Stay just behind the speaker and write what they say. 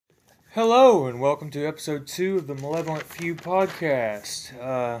Hello, and welcome to episode 2 of the Malevolent Few podcast.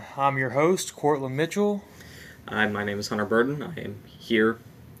 I'm your host, Cortland Mitchell. My name is Hunter Burden. I am here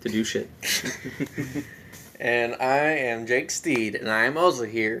to do shit. And I am Jake Steed, and I am also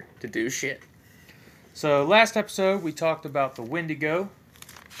here to do shit. So, last episode we talked about the Wendigo.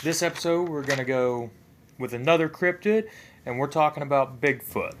 This episode we're going to go with another cryptid, and we're talking about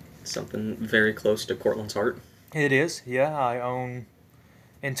Bigfoot. Something very close to Cortland's heart. It is, yeah. I own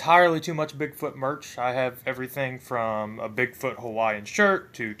entirely too much Bigfoot merch. I have everything from a Bigfoot Hawaiian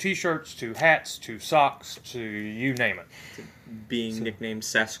shirt, to t-shirts, to hats, to socks, to you name it. Being nicknamed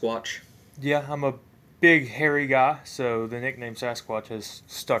Sasquatch. Yeah, I'm a big hairy guy, so the nickname Sasquatch has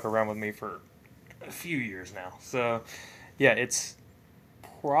stuck around with me for a few years now. So, yeah, it's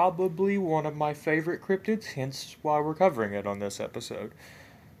probably one of my favorite cryptids, hence why we're covering it on this episode.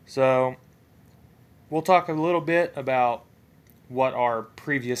 So, we'll talk a little bit about what our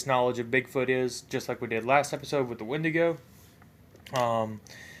previous knowledge of Bigfoot is, just like we did last episode with the Wendigo.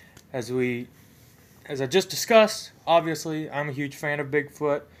 As I just discussed, obviously, I'm a huge fan of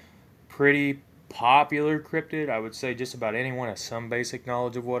Bigfoot. Pretty popular cryptid. I would say just about anyone has some basic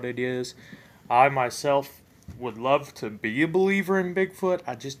knowledge of what it is. I myself would love to be a believer in Bigfoot.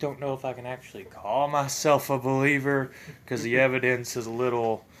 I just don't know if I can actually call myself a believer because the evidence is a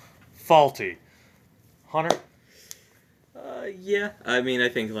little faulty. Hunter? Yeah. I mean, I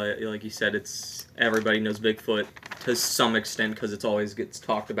think, like you said, it's everybody knows Bigfoot to some extent because it always gets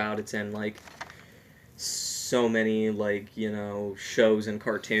talked about. It's in, so many, shows and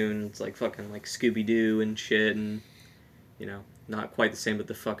cartoons, fucking, Scooby-Doo and shit, and, not quite the same, but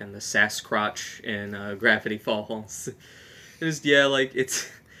the Sasquatch in Gravity Falls. It's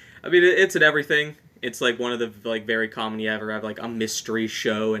in everything. It's, one of the, very common you ever have, a mystery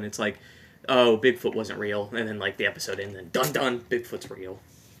show, and it's, oh, Bigfoot wasn't real, and then, the episode ends, and dun, Bigfoot's real.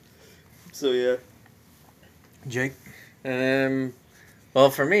 So, yeah. Jake? Well,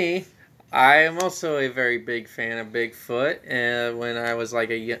 for me, I am also a very big fan of Bigfoot. And when I was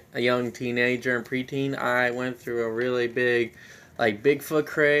a young teenager and preteen, I went through a really big, Bigfoot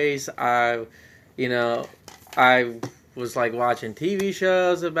craze. I was watching TV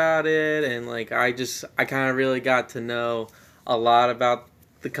shows about it, and I kind of really got to know a lot about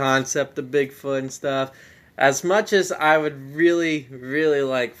the concept of Bigfoot and stuff. As much as I would really, really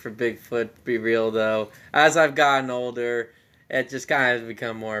like for Bigfoot to be real, though, as I've gotten older, it just kind of has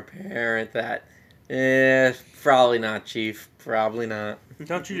become more apparent that, probably not, Chief. Probably not.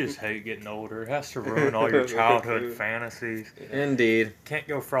 Don't you just hate getting older? It has to ruin all your childhood fantasies. Indeed. Can't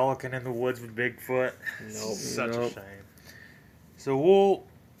go frolicking in the woods with Bigfoot. Nope. Such a shame. So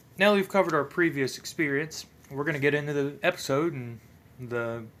now we've covered our previous experience, we're going to get into the episode and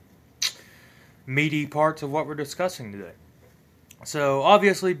the meaty parts of what we're discussing today. So,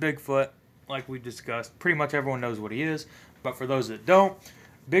 obviously, Bigfoot, like we discussed, pretty much everyone knows what he is. But for those that don't,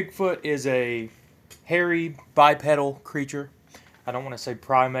 Bigfoot is a hairy, bipedal creature. I don't want to say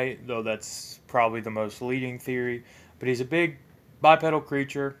primate, though that's probably the most leading theory. But he's a big bipedal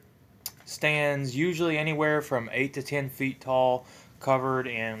creature. Stands usually anywhere from 8 to 10 feet tall, covered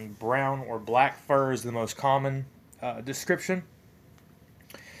in brown or black fur is the most common description.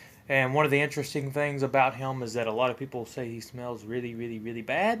 And one of the interesting things about him is that a lot of people say he smells really, really, really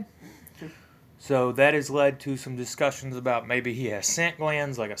bad. So that has led to some discussions about maybe he has scent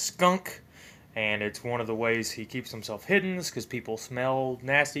glands like a skunk. And it's one of the ways he keeps himself hidden because people smell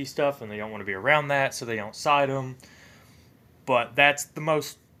nasty stuff and they don't want to be around that, so they don't sight him. But that's the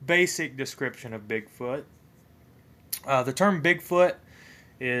most basic description of Bigfoot. The term Bigfoot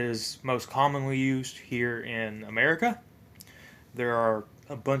is most commonly used here in America. There are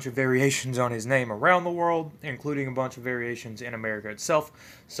a bunch of variations on his name around the world, including a bunch of variations in America itself,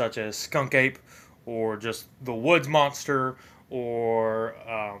 such as skunk ape, or just the woods monster, or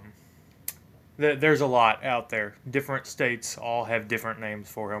there's a lot out there. Different states all have different names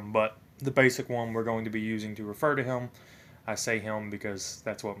for him, but the basic one we're going to be using to refer to him, I say him because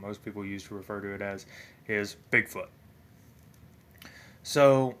that's what most people use to refer to it as, is Bigfoot.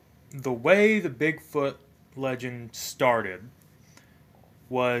 So, the way the Bigfoot legend started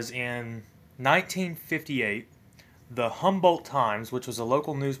was in 1958, the Humboldt Times, which was a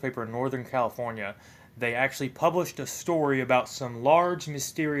local newspaper in Northern California, they actually published a story about some large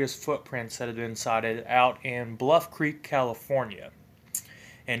mysterious footprints that had been sighted out in Bluff Creek, California.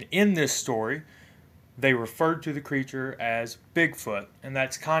 And in this story, they referred to the creature as Bigfoot, and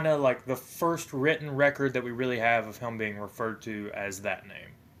that's kind of like the first written record that we really have of him being referred to as that name.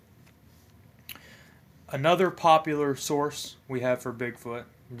 Another popular source we have for Bigfoot,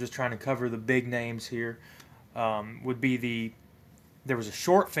 I'm just trying to cover the big names here, would be there was a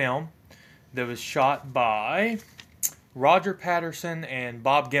short film that was shot by Roger Patterson and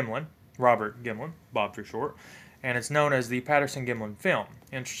Bob Gimlin. Robert Gimlin, Bob for short. And it's known as the Patterson-Gimlin film.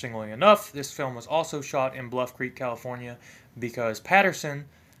 Interestingly enough, this film was also shot in Bluff Creek, California, because Patterson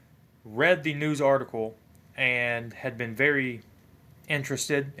read the news article and had been very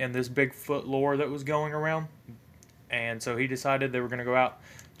interested in this Bigfoot lore that was going around. And so he decided they were going to go out,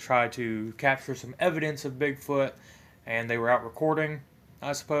 try to capture some evidence of Bigfoot, and they were out recording,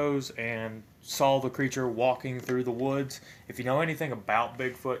 I suppose, and saw the creature walking through the woods. If you know anything about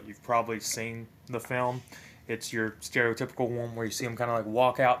Bigfoot, you've probably seen the film. It's your stereotypical one where you see him kind of like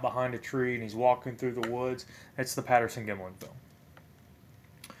walk out behind a tree and he's walking through the woods. It's the Patterson-Gimlin film.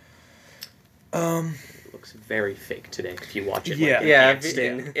 It looks very fake today if you watch it. Yeah. Like, Yeah,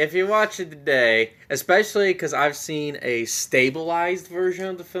 instant. if you watch it today, especially because I've seen a stabilized version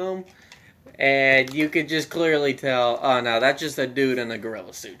of the film, and you could just clearly tell, oh no, that's just a dude in a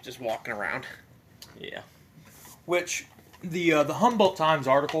gorilla suit just walking around. Yeah. Which, the Humboldt Times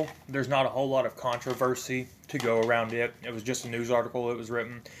article, there's not a whole lot of controversy to go around it. It was just a news article that was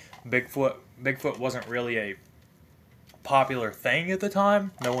written. Bigfoot wasn't really a popular thing at the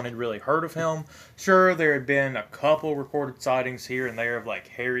time. No one had really heard of him. Sure, there had been a couple recorded sightings here and there of like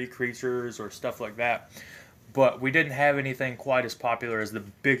hairy creatures or stuff like that, but we didn't have anything quite as popular as the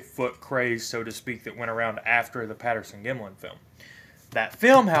Bigfoot craze, so to speak, that went around after the Patterson-Gimlin film. That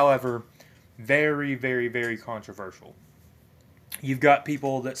film, however, very, very, very controversial. You've got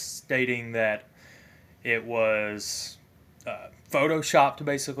people that's stating that it was photoshopped,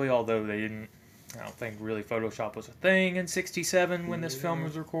 basically, although they didn't. I don't think really Photoshop was a thing in '67 when this film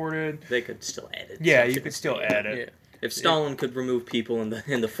was recorded. They could still edit. Yeah, you could still edit. Yeah. If Stalin could remove people in the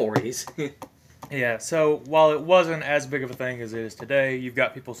 40s. Yeah, so while it wasn't as big of a thing as it is today, you've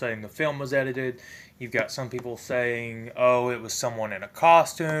got people saying the film was edited. You've got some people saying, oh, it was someone in a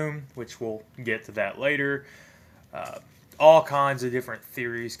costume, which we'll get to that later. All kinds of different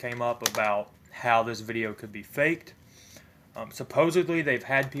theories came up about how this video could be faked. Supposedly, they've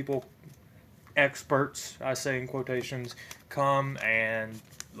had people, experts, I say in quotations, come and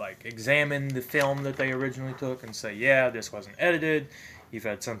like examine the film that they originally took and say, yeah, this wasn't edited. You've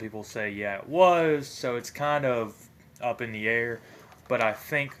had some people say, yeah, it was. So it's kind of up in the air. But I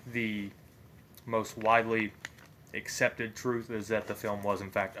think the most widely accepted truth is that the film was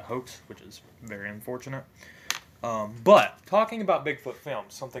in fact a hoax, which is very unfortunate. But talking about Bigfoot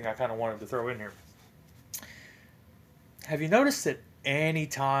films, something I kind of wanted to throw in here. Have you noticed that any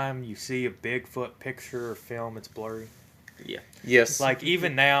time you see a Bigfoot picture or film, it's blurry? Yeah. Yes. Like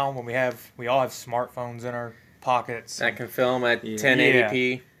even now, when we all have smartphones in our pockets. That can film at Yeah.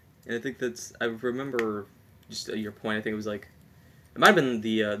 1080p. And I think I remember just your point. I think it was like, it might have been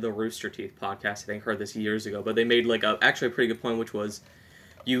the Rooster Teeth podcast. I think heard this years ago, but they made like actually a pretty good point, which was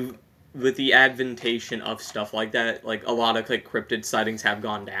with the adventation of stuff like that, like a lot of like cryptid sightings have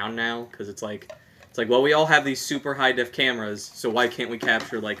gone down now because it's like, well, we all have these super high def cameras, so why can't we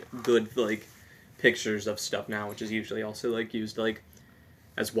capture like good like pictures of stuff now, which is usually also like used like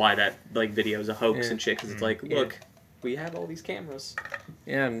as why that like video is a hoax and shit, because it's like, look, we have all these cameras.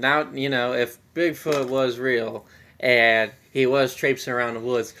 Yeah, now, you know, if Bigfoot was real and he was traipsing around the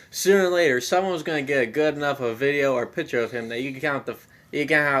woods, sooner or later someone was going to get a good enough of a video or picture of him that you can count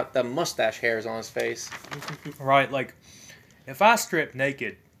the mustache hairs on his face. Right, like if I strip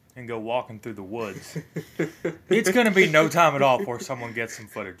naked and go walking through the woods, it's going to be no time at all before someone gets some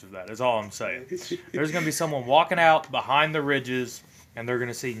footage of that, is all I'm saying. There's going to be someone walking out behind the ridges, and they're going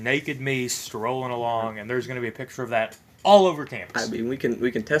to see naked me strolling along, and there's going to be a picture of that all over campus. I mean, we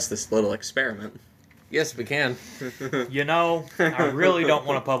can test this little experiment. Yes, we can. You know, I really don't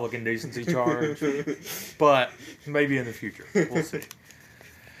want a public indecency charge, but maybe in the future. We'll see.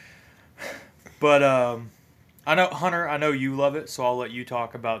 But, I know, Hunter, I know you love it, so I'll let you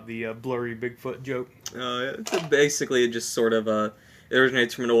talk about the blurry Bigfoot joke. It's basically just sort of it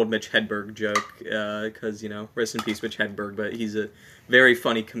originates from an old Mitch Hedberg joke, because, you know, rest in peace Mitch Hedberg, but he's a very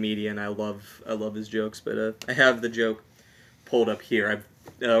funny comedian. I love his jokes, but I have the joke pulled up here. I've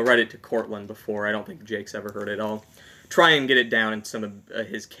read it to Cortland before. I don't think Jake's ever heard it. I'll try and get it down in some of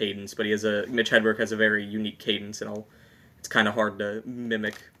his cadence, but Mitch Hedberg has a very unique cadence, and it's kind of hard to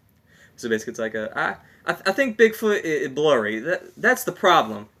mimic. So basically, it's like I think Bigfoot is blurry. That's the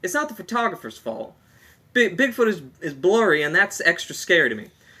problem. It's not the photographer's fault. Bigfoot is blurry, and that's extra scary to me.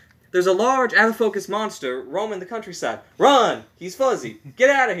 There's a large, out-of-focus monster roaming the countryside. Run! He's fuzzy. Get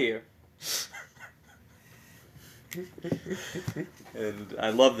out of here. And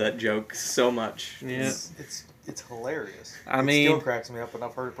I love that joke so much. Yeah. It's hilarious. I mean, cracks me up, and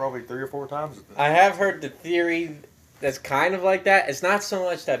I've heard it probably 3 or 4 times. I have heard the theory that's kind of like that. It's not so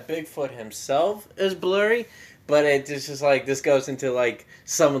much that Bigfoot himself is blurry, but it just like this goes into like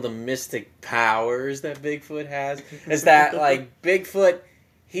some of the mystic powers that Bigfoot has. Is that like Bigfoot?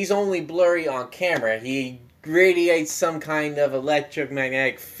 He's only blurry on camera. He radiates some kind of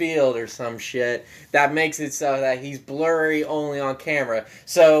electromagnetic field or some shit that makes it so that he's blurry only on camera.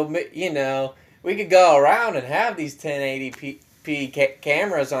 So, you know, we could go around and have these 1080p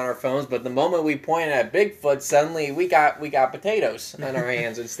cameras on our phones, but the moment we point at Bigfoot, suddenly we got potatoes on our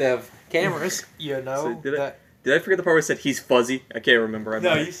hands instead of cameras. You know, So did I forget the part where it said he's fuzzy? I can't remember.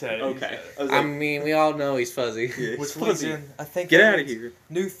 No, you said it. Okay. I mean, we all know he's fuzzy. Yeah, Which he's leads fuzzy. in, I think. Get that out of leads- here.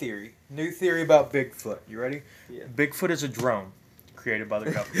 New theory. New theory about Bigfoot. You ready? Yeah. Bigfoot is a drone created by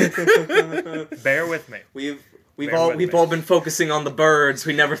the government. Bear with me. We've Bear with me. all been focusing on the birds.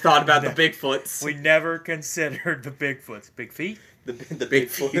 We never thought about the No. Bigfoots. We never considered the Bigfoots. Big feet? The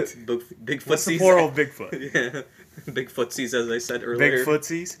Bigfoot. Big What's the footsies. plural of Bigfoot? Yeah. Big footsies, as I said earlier. Big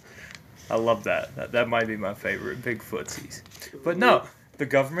footsies? I love that. That might be my favorite. Big footsies. But no, the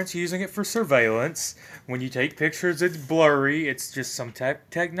government's using it for surveillance. When you take pictures, it's blurry. It's just some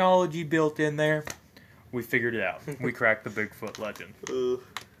technology built in there. We figured it out. We cracked the Bigfoot legend.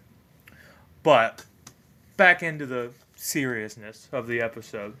 But back into the seriousness of the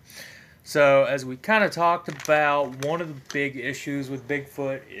episode. So, as we kind of talked about, one of the big issues with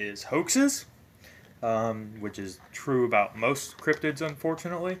Bigfoot is hoaxes, which is true about most cryptids,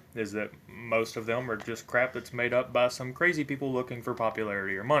 unfortunately, is that most of them are just crap that's made up by some crazy people looking for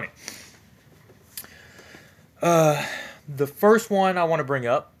popularity or money. The first one I want to bring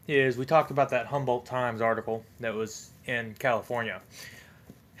up is we talked about that Humboldt Times article that was in California.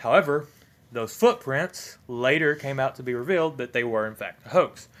 However, those footprints later came out to be revealed that they were in fact a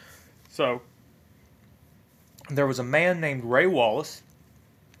hoax. So, there was a man named Ray Wallace,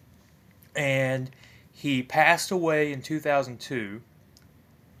 and he passed away in 2002.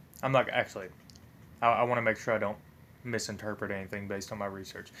 I'm not actually, I want to make sure I don't misinterpret anything based on my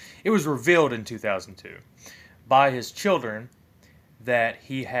research. It was revealed in 2002 by his children that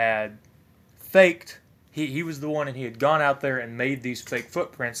he had faked. He was the one, and he had gone out there and made these fake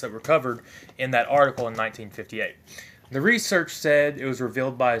footprints that were covered in that article in 1958. The research said it was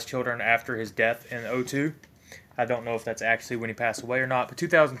revealed by his children after his death in 2002. I don't know if that's actually when he passed away or not, but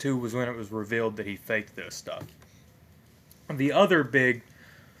 2002 was when it was revealed that he faked this stuff. The other big,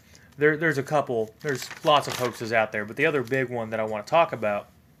 there's lots of hoaxes out there, but the other big one that I want to talk about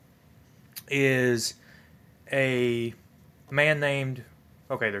is a man named,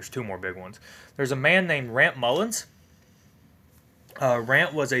 there's two more big ones. There's a man named Rant Mullins.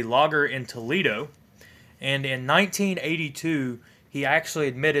 Rant was a logger in Toledo, and in 1982, he actually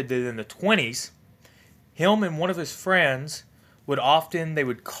admitted that in the 20s, him and one of his friends they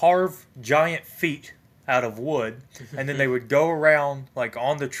would carve giant feet out of wood, and then they would go around like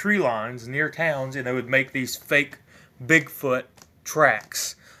on the tree lines near towns, and they would make these fake Bigfoot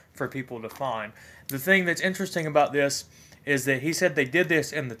tracks for people to find. The thing that's interesting about this is that he said they did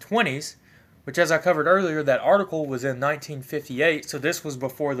this in the 20s, which, as I covered earlier, that article was in 1958, so this was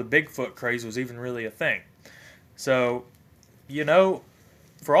before the Bigfoot craze was even really a thing. So, you know,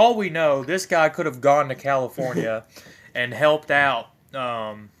 for all we know, this guy could have gone to California and helped out,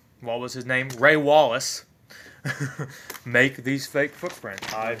 what was his name? Ray Wallace, make these fake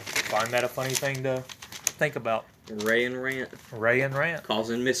footprints. I find that a funny thing to think about. Ray and Rant. Ray and Rant.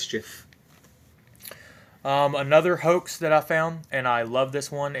 Causing mischief. Another hoax that I found, and I love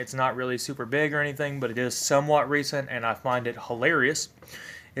this one. It's not really super big or anything, but it is somewhat recent, and I find it hilarious,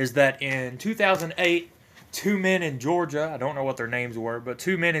 is that in 2008, two men in Georgia, I don't know what their names were, but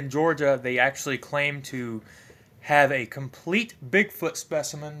two men in Georgia, they actually claimed to have a complete Bigfoot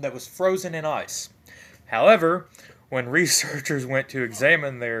specimen that was frozen in ice. However, when researchers went to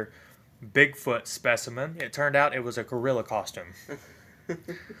examine their Bigfoot specimen, it turned out it was a gorilla costume.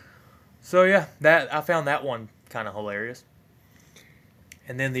 So yeah, I found that one kind of hilarious.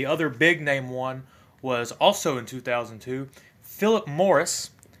 And then the other big name one was also in 2002. Philip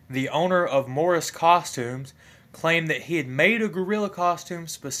Morris, the owner of Morris Costumes, claimed that he had made a gorilla costume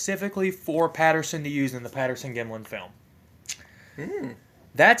specifically for Patterson to use in the Patterson-Gimlin film.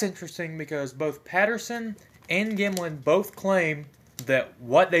 That's interesting because both Patterson and Gimlin both claim that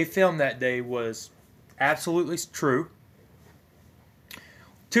what they filmed that day was absolutely true.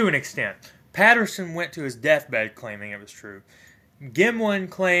 To an extent. Patterson went to his deathbed claiming it was true. Gimlin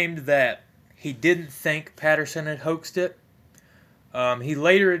claimed that he didn't think Patterson had hoaxed it. He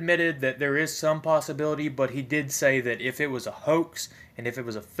later admitted that there is some possibility, but he did say that if it was a hoax and if it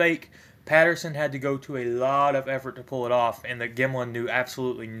was a fake, Patterson had to go to a lot of effort to pull it off, and that Gimlin knew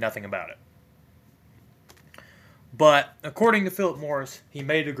absolutely nothing about it. But according to Philip Morris, he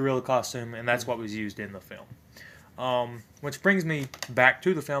made a gorilla costume, and that's what was used in the film. Which brings me back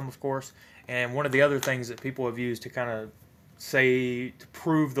to the film, of course, and one of the other things that people have used to kind of say to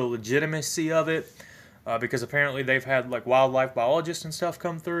prove the legitimacy of it, because apparently they've had like wildlife biologists and stuff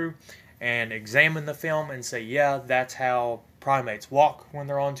come through and examine the film and say, yeah, that's how primates walk when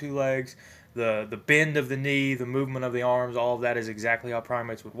they're on two legs. The bend of the knee, the movement of the arms, all of that is exactly how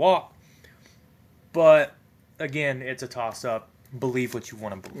primates would walk. But again, it's a toss-up. Believe what you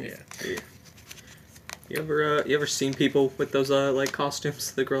want to believe. Yeah. You ever seen people with those like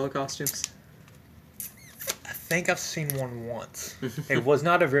costumes, the gorilla costumes? I think I've seen one once. It was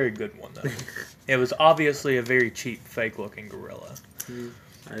not a very good one though. It was obviously a very cheap, fake-looking gorilla.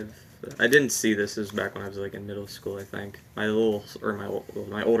 I didn't see this. This was back when I was like in middle school, I think. My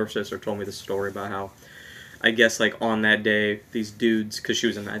older sister told me the story about how, I guess like on that day, these dudes, because she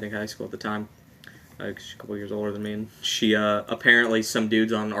was in I think high school at the time, like she's a couple years older than me, and she apparently some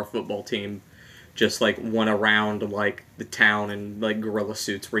dudes on our football team just like went around like the town in like gorilla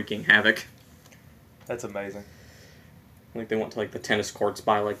suits wreaking havoc. That's amazing. Like they went to like the tennis courts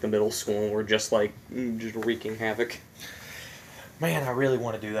by like the middle school and were just like just wreaking havoc. Man, I really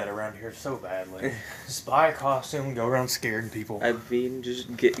want to do that around here so badly. Just buy a costume and go around scaring people. I mean,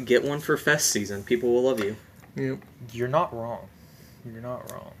 just get one for fest season. People will love you. Yep. You're not wrong. You're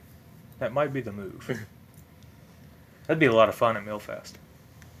not wrong. That might be the move. That'd be a lot of fun at Millfest.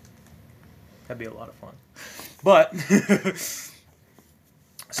 That'd be a lot of fun. But,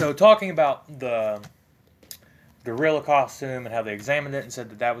 so talking about the gorilla costume and how they examined it and said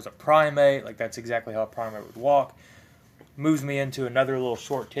that that was a primate, like that's exactly how a primate would walk, moves me into another little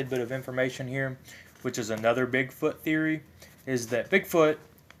short tidbit of information here, which is another Bigfoot theory, is that Bigfoot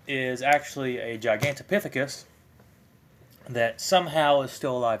is actually a Gigantopithecus that somehow is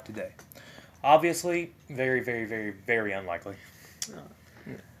still alive today. Obviously, very, very, very, very unlikely.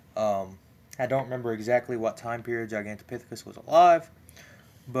 I don't remember exactly what time period Gigantopithecus was alive,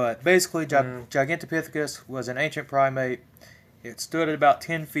 but basically Gigantopithecus was an ancient primate. It stood at about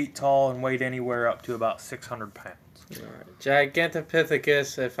 10 feet tall and weighed anywhere up to about 600 pounds. Right.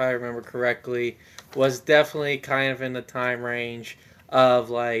 Gigantopithecus, if I remember correctly, was definitely kind of in the time range of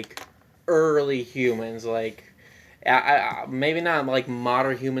like early humans, like maybe not like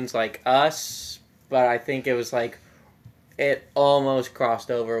modern humans like us, but I think it was like it almost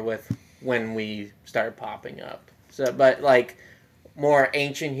crossed over with when we started popping up. So, but like more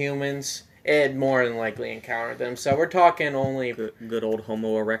ancient humans, it had more than likely encountered them. So we're talking only good old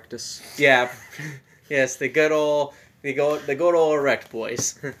Homo erectus. Yeah. Yes, the good old erect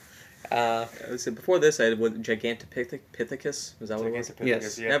boys. So before this, I had Gigantopithecus. Is that what it was?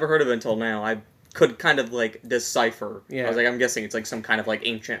 Yes. Yeah. Never heard of it until now. I could kind of like decipher. Yeah. I was like, I'm guessing it's like some kind of like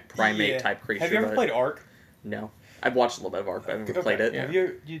ancient primate type creature. Have you ever played Ark? No. I've watched a little bit of Ark, but I've never played it. Yeah.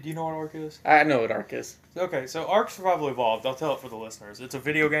 Do you know what Ark is? I know what Ark is. Okay, so Ark Survival Evolved, I'll tell it for the listeners. It's a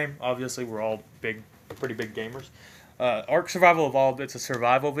video game. Obviously, we're all pretty big gamers. Ark Survival Evolved, it's a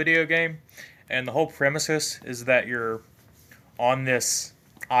survival video game. And the whole premises is that you're on this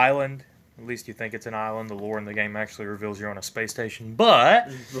island. At least you think it's an island. The lore in the game actually reveals you're on a space station.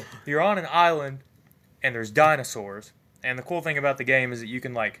 But you're on an island, and there's dinosaurs. And the cool thing about the game is that you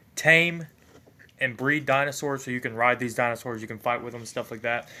can, like, tame and breed dinosaurs, so you can ride these dinosaurs, you can fight with them, stuff like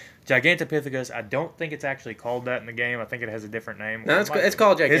that. Gigantopithecus, I don't think it's actually called that in the game. I think it has a different name. No, it's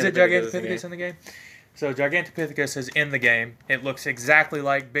called Gigantopithecus. Is it Gigantopithecus in the game? So Gigantopithecus is in the game. It looks exactly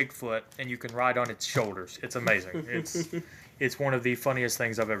like Bigfoot, and you can ride on its shoulders. It's amazing. It's one of the funniest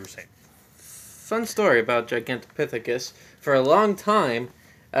things I've ever seen. Fun story about Gigantopithecus. For a long time,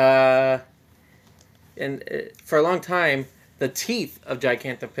 the teeth of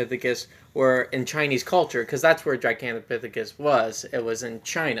Gigantopithecus were in Chinese culture, because that's where Gigantopithecus was. It was in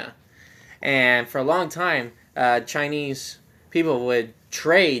China. And for a long time, Chinese people would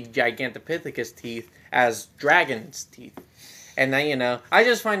trade Gigantopithecus teeth as dragon's teeth. And then, I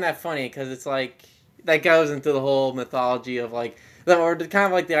just find that funny, because it's like, that goes into the whole mythology of like, or kind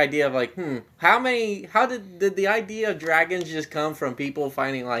of like the idea of like, how did the idea of dragons just come from people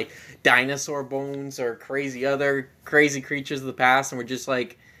finding like dinosaur bones or other crazy creatures of the past, and we're just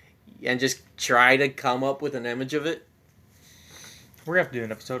like, and just try to come up with an image of it? We're going to have to do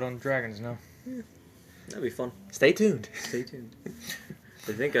an episode on dragons now. Yeah. That'd be fun. Stay tuned.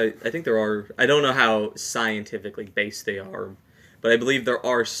 I think there are, I don't know how scientifically based they are, but I believe there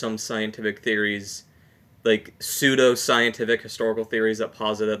are some scientific theories, like pseudo-scientific historical theories, that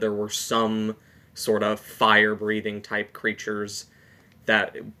posit that there were some sort of fire-breathing type creatures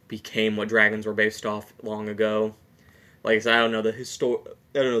that became what dragons were based off long ago. Like I said, I don't know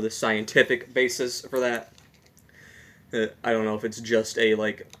the scientific basis for that, I don't know if it's just a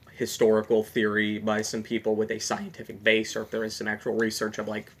like historical theory by some people with a scientific base, or if there is some actual research of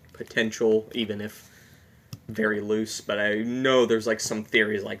like potential, even if very loose. But I know there's like some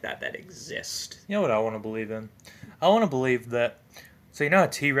theories like that exist. You know what I want to believe in? I want to believe that. So you know how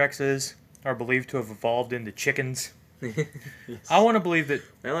T-Rexes are believed to have evolved into chickens? Yes. I want to believe that.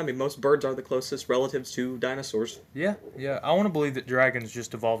 Well, I mean, most birds are the closest relatives to dinosaurs. Yeah. I want to believe that dragons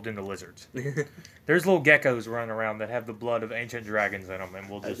just evolved into lizards. There's little geckos running around that have the blood of ancient dragons in them, and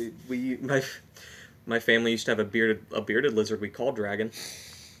we'll just. My family used to have a bearded lizard we called Dragon.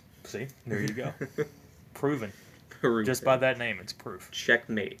 See, there you go. Proven. Peru. Just by that name, it's proof.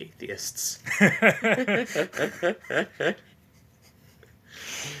 Checkmate, atheists.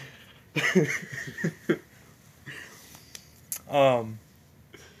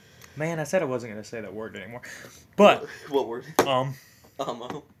 Man, I said I wasn't going to say that word anymore. But, what word? I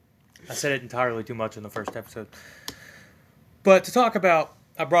said it entirely too much in the first episode. But to talk about,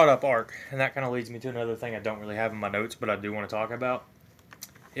 I brought up Ark, and that kind of leads me to another thing I don't really have in my notes, but I do want to talk about,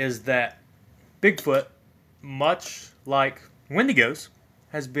 is that Bigfoot, much like Wendigos,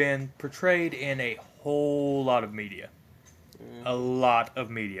 has been portrayed in a whole lot of media. A lot of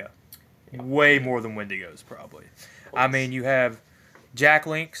media. Way more than Wendigos, probably. I mean, you have Jack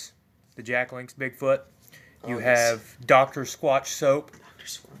Lynx, the Jack Lynx Bigfoot. You have Dr. Squatch Soap. Dr.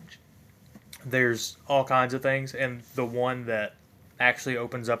 Squatch. There's all kinds of things, and the one that actually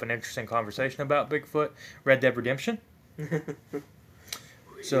opens up an interesting conversation about Bigfoot, Red Dead Redemption.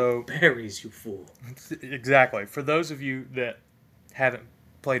 So berries, you fool. Exactly. For those of you that haven't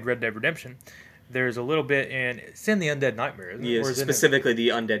played Red Dead Redemption, there's a little bit it's in the Undead Nightmare, isn't it? Yes, specifically the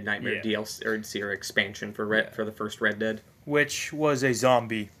Undead Nightmare DLC or expansion for the first Red Dead, which was a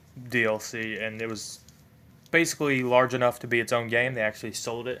zombie DLC, and it was basically large enough to be its own game. They actually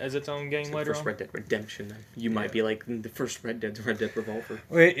sold it as its own game later on. First Red Dead Redemption. You might be like the first Red Dead Revolver.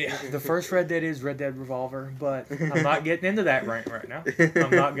 The first Red Dead is Red Dead Revolver, but I'm not getting into that right now.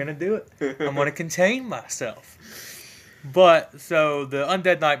 I'm not going to do it. I'm going to contain myself. But, so, the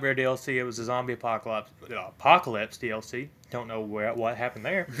Undead Nightmare DLC, it was a zombie apocalypse DLC. Don't know what happened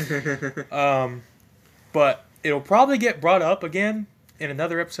there. But it'll probably get brought up again in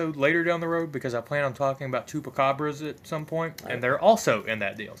another episode later down the road, because I plan on talking about chupacabras at some point, and they're also in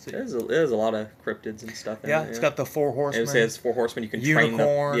that DLC. There's a lot of cryptids and stuff in it. It's got the 4 horsemen. It's 4 horsemen. You can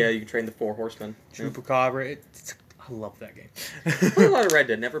Unicorn. train you can train the 4 horsemen. Chupacabra. I love that game. Played a lot of Red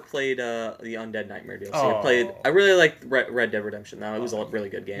Dead. Never played the Undead Nightmare DLC. I really liked Red Dead Redemption, though. It was a really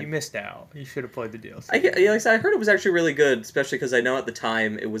good game. You missed out. You should have played the DLC. Like I said, I heard it was actually really good, especially because I know at the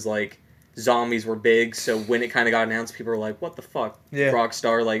time it was like zombies were big, so when it kind of got announced, people were like, what the fuck,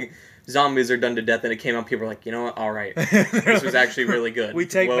 Rockstar, like, zombies are done to death, and it came out, people were like, you know what, alright, this was actually really good. We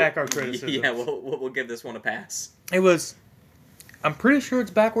take back our criticism. Yeah, we'll give this one a pass. I'm pretty sure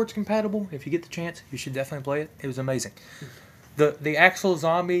it's backwards compatible. If you get the chance, you should definitely play it. It was amazing. The actual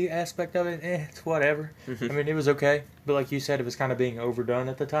zombie aspect of it, it's whatever. I mean, it was okay, but like you said, it was kind of being overdone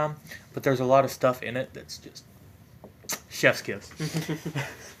at the time, but there's a lot of stuff in it that's just chef's kiss.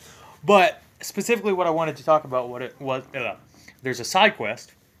 But specifically what I wanted to talk about, what it was, there's a side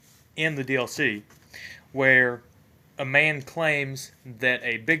quest in the DLC where a man claims that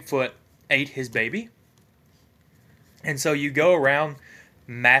a Bigfoot ate his baby. And so you go around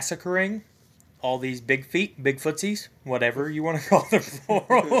massacring all these Bigfootsies, whatever you want to call them,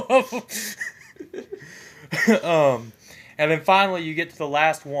 plural of them. And then finally you get to the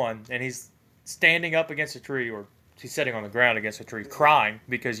last one, and he's standing up against a tree, or he's sitting on the ground against a tree, crying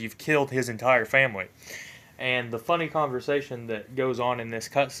because you've killed his entire family. And the funny conversation that goes on in this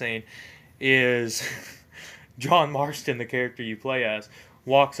cutscene is John Marston, the character you play as,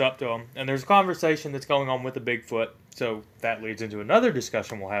 walks up to him, and there's a conversation that's going on with the Bigfoot, so that leads into another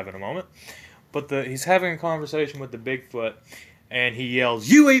discussion we'll have in a moment. But he's having a conversation with the Bigfoot, and he yells,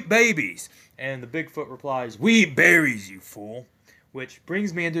 "You eat babies!" And the Bigfoot replies, "We eat berries, you fool." Which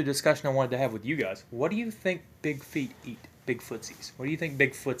brings me into a discussion I wanted to have with you guys. What do you think Bigfootsies eat? Bigfootsies. What do you think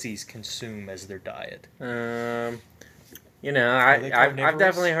Bigfootsies consume as their diet? I've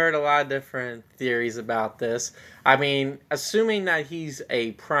definitely heard a lot of different theories about this. I mean, assuming that he's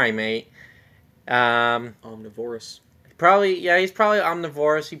a primate, omnivorous. He's probably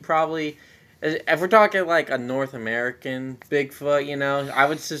omnivorous. He probably, if we're talking like a North American Bigfoot, I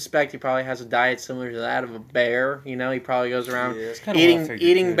would suspect he probably has a diet similar to that of a bear. He probably goes around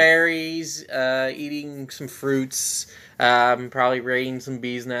eating berries, eating some fruits, probably raiding some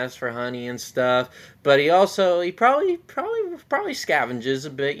bees' nests for honey and stuff. But he probably scavenges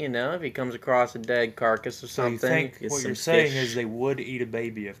a bit, if he comes across a dead carcass or something. So you think what you're saying is they would eat a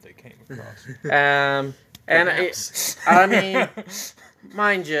baby if they came across? And Perhaps. I mean,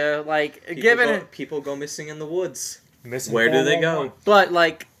 mind you, like People go missing in the woods. Missing Where do they 411. go? but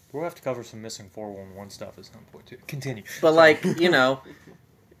like, We'll have to cover some missing 411 stuff at some point too. Continue. but like, you know,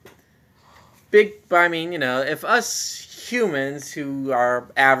 I mean, you know, if us humans who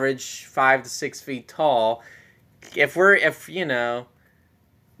are average 5 to 6 feet tall, if you know,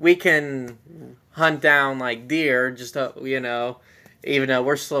 we can hunt down like deer, just you know, even though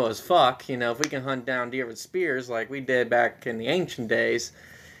we're slow as fuck, you know, if we can hunt down deer with spears like we did back in the ancient days,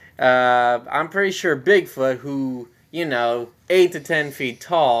 I'm pretty sure Bigfoot, who, you know, 8 to 10 feet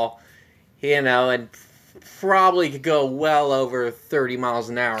tall, you know, and probably could go well over 30 miles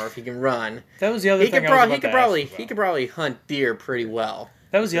an hour if he can run. That was the other thing He could probably hunt deer pretty well.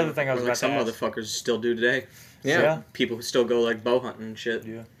 That was the other thing I was Or about like some to ask. motherfuckers still do today. Yeah. People who still go like bow hunting and shit.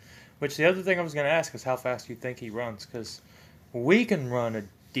 Yeah. Which the other thing I was going to ask is how fast you think he runs, because we can run a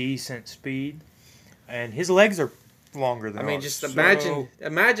decent speed, and his legs are longer than I mean, ours. just So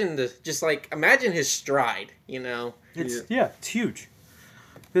imagine his stride, you know. it's huge.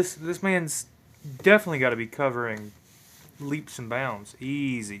 This man's definitely got to be covering leaps and bounds,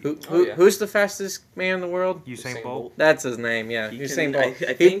 easy. Who's the fastest man in the world? Usain Bolt. That's his name, yeah. Usain Bolt.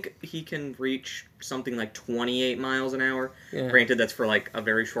 I think he can reach something like 28 miles an hour. Yeah. Granted, that's for like a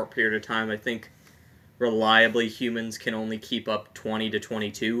very short period of time. I think reliably humans can only keep up 20 to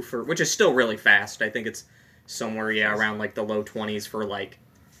 22 which is still really fast. I think it's somewhere around like the low 20s for like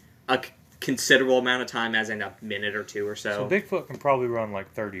a considerable amount of time, as in a minute or two or so. So Bigfoot can probably run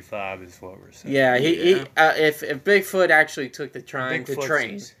like 35 is what we're saying. Yeah, if Bigfoot actually took the time to Bigfootsies.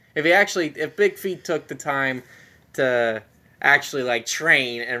 train, if Bigfeet took the time to actually like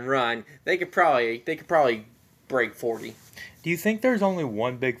train and run, they could probably break 40. Do you think there's only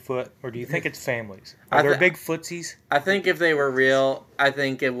one Bigfoot, or do you think it's families? Are there Bigfootsies? I think if they were real, I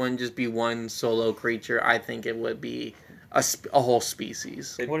think it wouldn't just be one solo creature. I think it would be a whole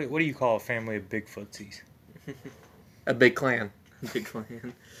species, What do you call a family of Bigfootsies? a big clan. Big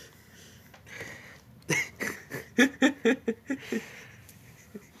clan.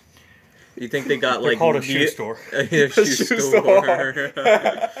 You think they got They're like called a shoe store. A shoe store. I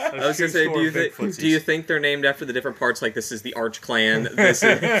was shoe gonna say, store do Bigfootsies. you think they're named after the different parts? Like this is the Arch Clan, this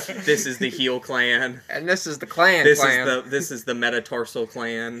is the Heel Clan, And this is the clan. this is the Metatarsal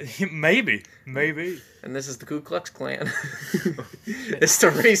Clan. Maybe. And this is the Ku Klux Klan. It's the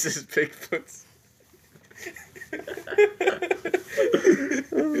racist Bigfoots.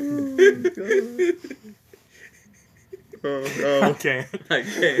 Oh no! Okay. I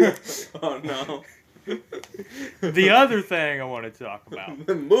can't. Oh no! The other thing I want to talk about.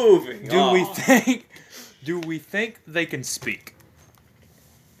 Moving. Do we think they can speak?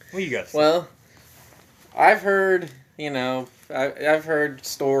 What do you guys think? Well, I've heard, you know, I've heard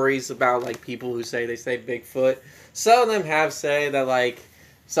stories about like people who say Bigfoot. Some of them have say that like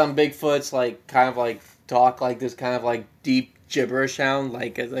some Bigfoots like kind of like talk like this kind of like deep gibberish sound,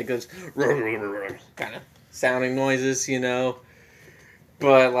 like goes kind of sounding noises, you know.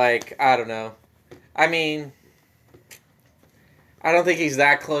 But like I don't know. I mean, I don't think he's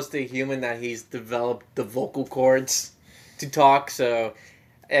that close to a human that he's developed the vocal cords to talk. So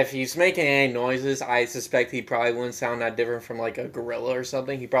if he's making any noises, I suspect he probably wouldn't sound that different from like a gorilla or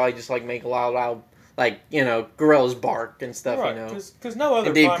something. He probably just like make a loud, like, you know, gorillas bark and stuff. Right, You know, because no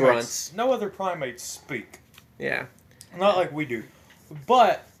other deep primates, grunts. no other primates speak. Yeah. Not like we do.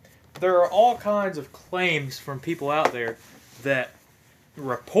 But there are all kinds of claims from people out there that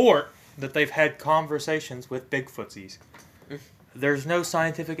report that they've had conversations with Bigfootsies. There's no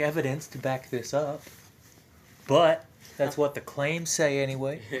scientific evidence to back this up, but that's what the claims say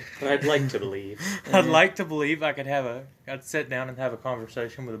anyway. But I'd like to believe. I'd like to believe I'd sit down and have a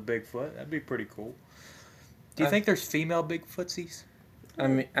conversation with a Bigfoot. That'd be pretty cool. Do you think there's female Bigfootsies? I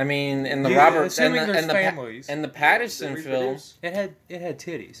mean, in the Yeah, Robert assuming there's and families. in the Patterson film, It had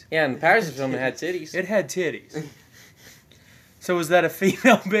titties. yeah, in the Patterson film, it had titties. It had titties. So is that a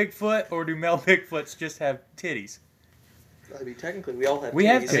female Bigfoot, or do male Bigfoots just have titties? I mean, technically, we all have. We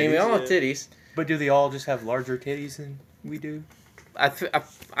have I mean, we all have titties. But do they all just have larger titties than we do? I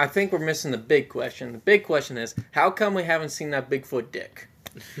think we're missing the big question. The big question is, how come we haven't seen that Bigfoot dick?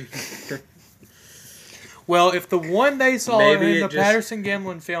 Well, if the one they saw Maybe in the it just- Patterson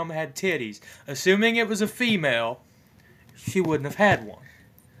Gimlin film had titties, assuming it was a female, she wouldn't have had one.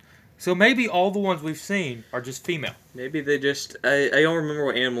 So maybe all the ones we've seen are just female. Maybe they just. I don't remember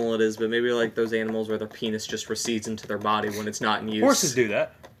what animal it is, but maybe like those animals where their penis just recedes into their body when it's not in use. Horses do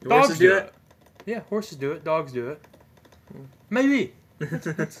that. Horses Dogs do do that? it. Yeah, horses do it. Dogs do it. Maybe.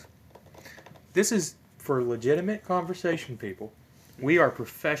 This is for legitimate conversation, people. We are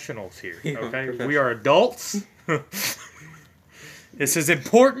professionals here, We are okay? We professionals. are adults. This is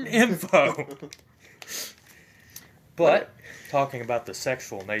important info. But, talking about the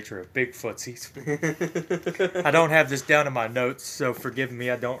sexual nature of Bigfootsies, I don't have this down in my notes, so forgive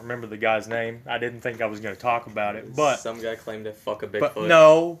me, I don't remember the guy's name. I didn't think I was going to talk about it, but... Some guy claimed to fuck a Bigfoot. But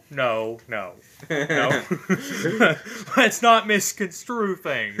no. Let's not misconstrue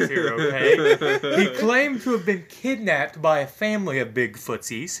things here, okay? He claimed to have been kidnapped by a family of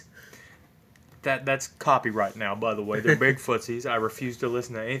Bigfootsies. That's copyright now, by the way. They're Bigfootsies. I refuse to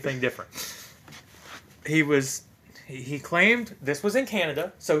listen to anything different. He claimed this was in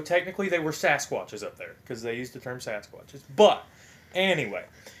Canada, so technically they were Sasquatches up there, because they used the term Sasquatches. But, anyway,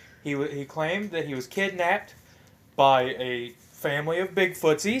 he claimed that he was kidnapped by a family of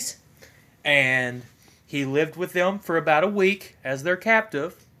Bigfootsies, and he lived with them for about a week as their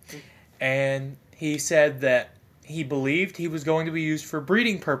captive, and he said that he believed he was going to be used for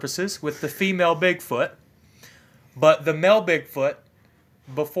breeding purposes with the female Bigfoot, but the male Bigfoot,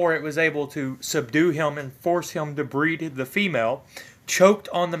 before it was able to subdue him and force him to breed the female, choked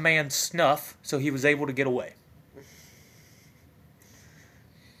on the man's snuff, so he was able to get away.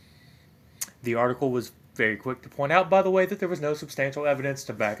 The article was very quick to point out, by the way, that there was no substantial evidence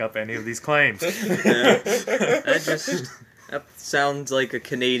to back up any of these claims. That sounds like a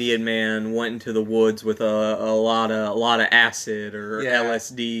Canadian man went into the woods with a lot of acid or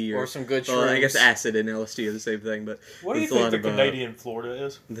LSD or some good shrooms. Well, I guess acid and LSD are the same thing, but What do you it's a think lot the of, Canadian Florida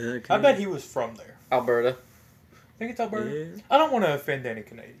is? the I bet he was from there. Alberta. Think it's Alberta? Yeah. I don't want to offend any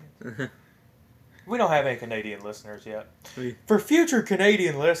Canadians. We don't have any Canadian listeners yet. For future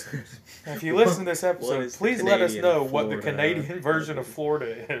Canadian listeners, if you listen to this episode, is the please let us Canadian know what the Florida? Canadian version of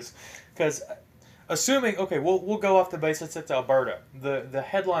Florida is. Because, assuming, okay, we'll go off the basis it's Alberta. The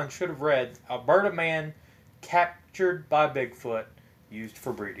headline should have read, Alberta man captured by Bigfoot, used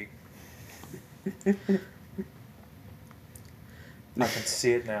for breeding. I can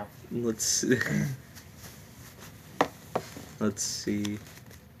see it now. Let's see.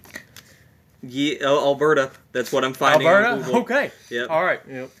 Yeah, Alberta. That's what I'm finding. on Alberta? Google. Okay. Yep. All right.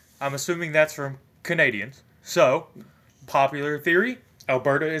 Yep. I'm assuming that's from Canadians. So, popular theory,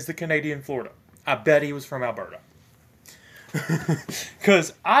 Alberta is the Canadian Florida. I bet he was from Alberta.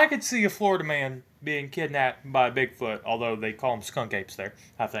 Because I could see a Florida man being kidnapped by a Bigfoot, although they call them skunk apes there,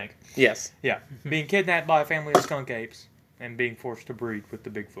 I think. Yes. Yeah. Being kidnapped by a family of skunk apes and being forced to breed with the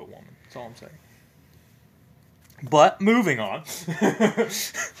Bigfoot woman. That's all I'm saying. But, moving on.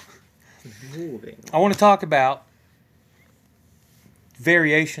 I want to talk about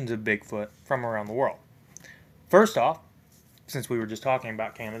variations of Bigfoot from around the world. First off, since we were just talking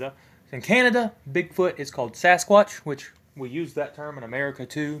about Canada, in Canada, Bigfoot is called Sasquatch, which we use that term in America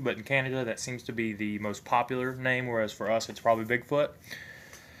too, but in Canada that seems to be the most popular name, whereas for us it's probably Bigfoot.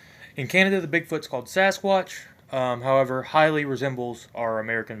 In Canada, the Bigfoot's called Sasquatch, however, highly resembles our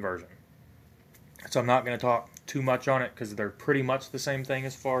American version. So I'm not going to talk too much on it because they're pretty much the same thing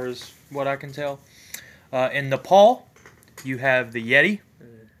as far as what I can tell. In Nepal, you have the Yeti.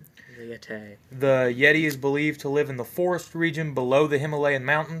 The Yeti is believed to live in the forest region below the Himalayan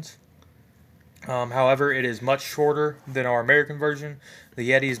mountains. However, it is much shorter than our American version. The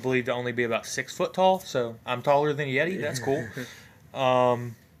Yeti is believed to only be about 6 foot tall, so I'm taller than a Yeti. That's cool.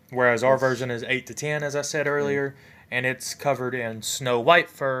 Whereas our version is 8 to 10, as I said earlier, and it's covered in snow white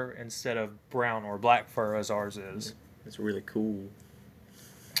fur instead of brown or black fur as ours is. It's really cool.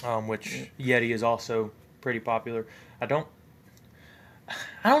 Which Yeti is also pretty popular. I don't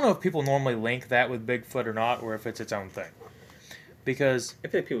know if people normally link that with Bigfoot or not, or if it's its own thing. Because I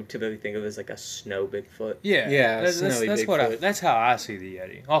think people typically think of it as like a snow Bigfoot. Yeah, that's snowy Bigfoot. that's how I see the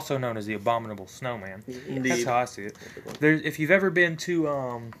Yeti, also known as the abominable snowman. Indeed. That's how I see it. If you've ever been to,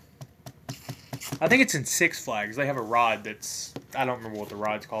 I think it's in Six Flags. They have a ride that's, I don't remember what the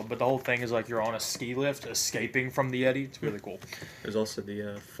ride's called, but the whole thing is like you're on a ski lift escaping from the Yeti. It's really cool. There's also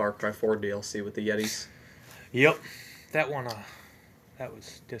the Far Cry 4 DLC with the Yetis. Yep, that one, that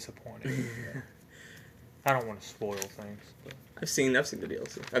was disappointing. I don't want to spoil things. But. I've seen the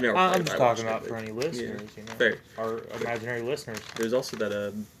DLC. I've never I'm played it, just I talking watched about it, for but- any listeners, you know, Fair. our imaginary listeners. There's also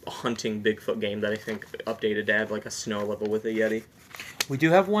that hunting Bigfoot game that I think updated to have like a snow level with a Yeti. We do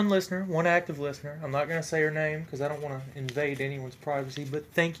have one listener, one active listener. I'm not going to say her name because I don't want to invade anyone's privacy, but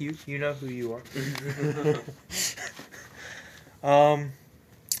thank you. You know who you are.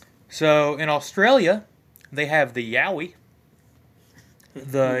 So in Australia, they have the Yowie.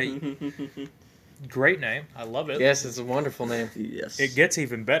 The great name. I love it. Yes, it's a wonderful name. Yes. It gets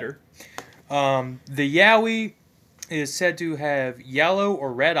even better. The Yowie is said to have yellow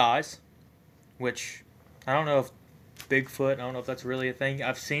or red eyes, which I don't know if Bigfoot. I don't know if that's really a thing.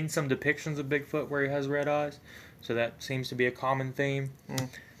 I've seen some depictions of Bigfoot where he has red eyes, so that seems to be a common theme.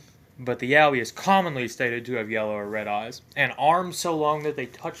 But the Yowie is commonly stated to have yellow or red eyes, and arms so long that they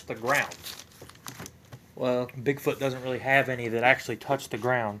touch the ground. Well, Bigfoot doesn't really have any that actually touch the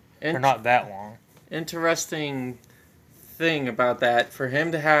ground. They're int- not that long. interesting thing about that, for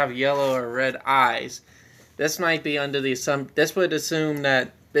him to have yellow or red eyes, this might be under the this would assume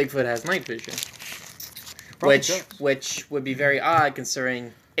that Bigfoot has night vision. Probably does. Which would be very odd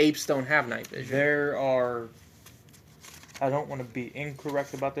considering apes don't have night vision. There are... I don't want to be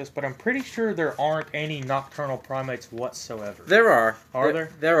incorrect about this, but I'm pretty sure there aren't any nocturnal primates whatsoever. There are. Are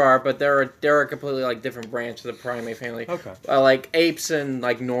there? There are, but there are completely like different branches of the primate family. Okay. Like apes and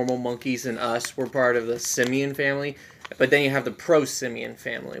like normal monkeys and us were part of the simian family, but then you have the prosimian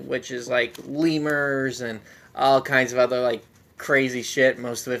family, which is like lemurs and all kinds of other like crazy shit.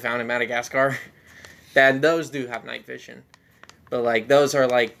 Most of it found in Madagascar. And those do have night vision, but like those are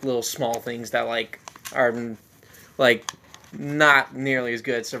like little small things that like are like not nearly as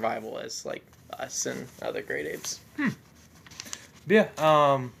good survival as like us and other great apes. Yeah,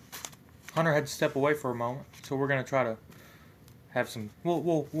 Hunter had to step away for a moment, so we're gonna try to have some.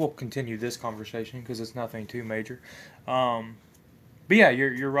 We'll continue this conversation because it's nothing too major. But yeah,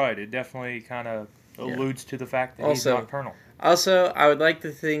 you're right. It definitely kind of alludes to the fact that he's nocturnal. Also, I would like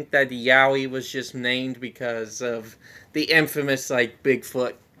to think that the Yowie was just named because of the infamous like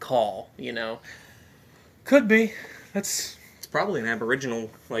Bigfoot call. You know, Could be. It's probably an Aboriginal,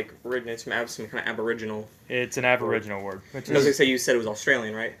 like, originates from some kind of Aboriginal. It's an Aboriginal word. Which I was going to say, you said it was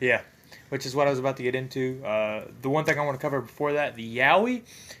Australian, right? Yeah, which is what I was about to get into. The one thing I want to cover before that, the Yowie,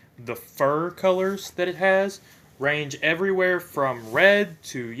 the fur colors that it has range everywhere from red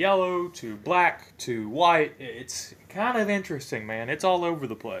to yellow to black to white. It's kind of interesting, man. It's all over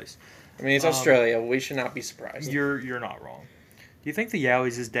the place. I mean, it's Australia. We should not be surprised. You're not wrong. Do you think the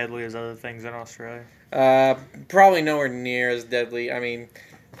Yowie's as deadly as other things in Australia? Probably nowhere near as deadly. I mean,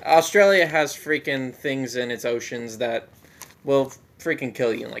 Australia has freaking things in its oceans that will freaking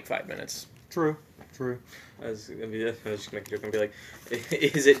kill you in like 5 minutes. True. I was just going to make a joke and be like,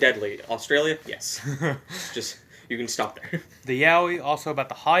 is it deadly? Australia? Yes. Just, you can stop there. The Yowie, also about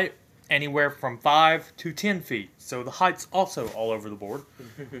the height, anywhere from 5 to 10 feet. So the height's also all over the board.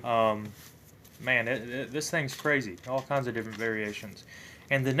 Man, this thing's crazy. All kinds of different variations.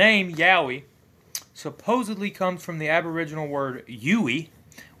 And the name Yowie supposedly comes from the Aboriginal word Yui,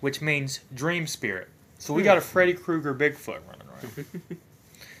 which means dream spirit. So we got a Freddy Krueger Bigfoot running around.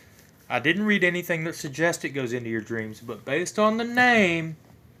 I didn't read anything that suggests it goes into your dreams, but based on the name,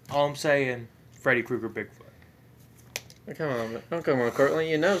 all I'm saying, Freddy Krueger Bigfoot. Come on, Cortland.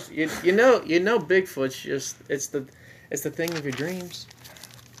 You know, Bigfoot's just it's the thing of your dreams.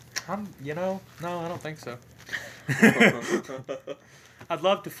 No, I don't think so. I'd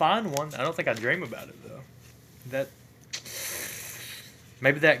love to find one. I don't think I'd dream about it though.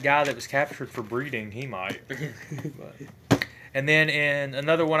 Maybe that guy that was captured for breeding, he might. And then in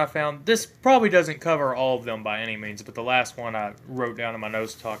another one I found, this probably doesn't cover all of them by any means, but the last one I wrote down in my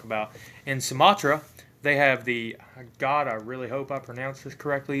notes to talk about. In Sumatra, they have God, I really hope I pronounced this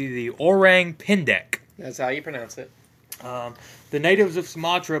correctly, the orang pendek. That's how you pronounce it. The natives of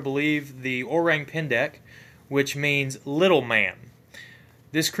Sumatra believe the orang pendek, which means little man.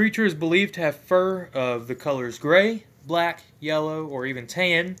 This creature is believed to have fur of the colors gray, black, yellow, or even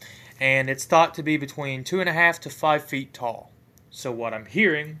tan, and it's thought to be between 2.5 to 5 feet tall. So what I'm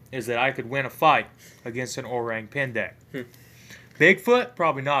hearing is that I could win a fight against an orang pendek. Bigfoot?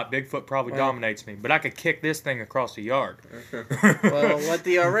 Probably not. Bigfoot probably dominates me, but I could kick this thing across the yard. Well, what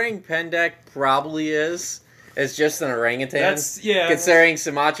the orang pendek probably is just an orangutan. Yeah. Considering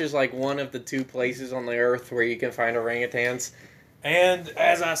Sumatra's like one of the 2 places on the earth where you can find orangutans. And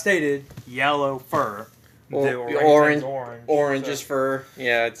as I stated, yellow fur. The Orange orange is fur.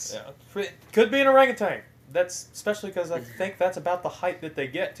 Yeah, it's... Yeah. Could be an orangutan. That's especially because I think that's about the height that they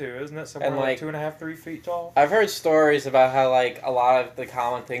get to, isn't it? Somewhere like 2.5, 3 feet tall. I've heard stories about how like a lot of the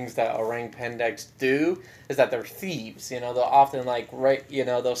common things that orang pendeks do is that they're thieves. You know, they'll often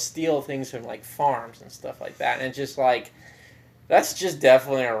they'll steal things from like farms and stuff like that. And it's just like, that's just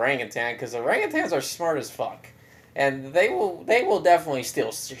definitely an orangutan because orangutans are smart as fuck, and they will definitely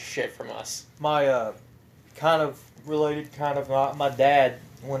steal shit from us. My kind of related, kind of not. My dad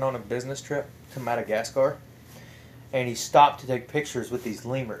went on a business trip to Madagascar, and he stopped to take pictures with these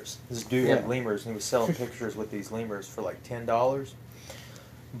lemurs. This dude had lemurs, and he was selling pictures with these lemurs for like $10.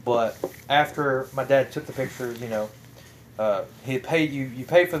 But after my dad took the pictures, he paid you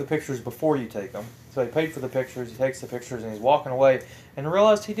pay for the pictures before you take them. So he paid for the pictures. He takes the pictures, and he's walking away, and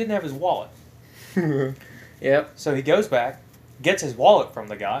realized he didn't have his wallet. Yep. So he goes back, gets his wallet from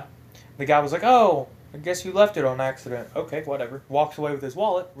the guy. The guy was like, "Oh, I guess you left it on accident." Okay, whatever. Walks away with his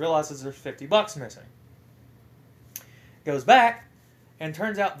wallet, realizes there's $50 missing. Goes back, and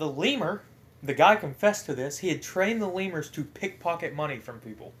turns out the lemur, the guy confessed to this, he had trained the lemurs to pickpocket money from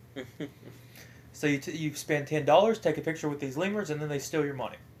people. So you spend $10, take a picture with these lemurs, and then they steal your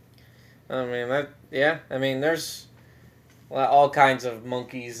money. I mean, there's all kinds of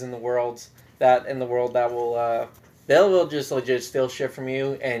monkeys in the world that will they will just legit steal shit from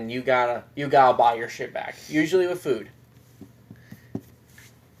you, and you gotta buy your shit back. Usually with food.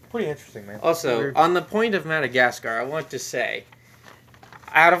 Pretty interesting, man. Also, on the point of Madagascar, I want to say,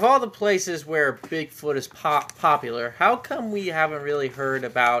 out of all the places where Bigfoot is popular, how come we haven't really heard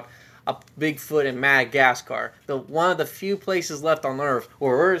about a Bigfoot in Madagascar? One of the few places left on Earth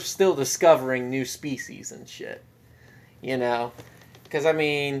where we're still discovering new species and shit. You know? Because, I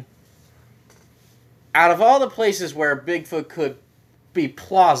mean, out of all the places where Bigfoot could be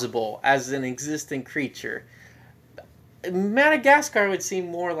plausible as an existing creature, Madagascar would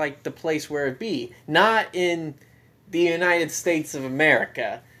seem more like the place where it'd be. Not in the United States of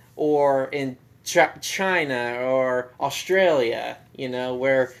America or in China or Australia, you know,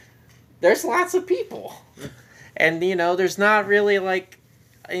 where there's lots of people. And, you know, there's not really like,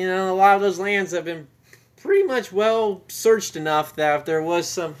 you know, a lot of those lands have been pretty much well searched enough that if there was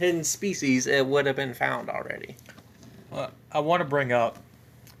some hidden species, it would have been found already. I want to bring up,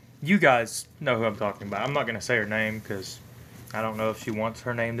 you guys know who I'm talking about. I'm not going to say her name because I don't know if she wants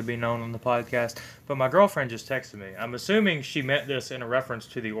her name to be known on the podcast. But my girlfriend just texted me. I'm assuming she meant this in a reference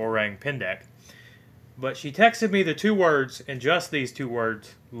to the orang pendek. But she texted me the two words, and just these two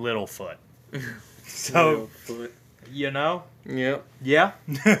words, Littlefoot. So, Littlefoot. You know? Yep. Yeah.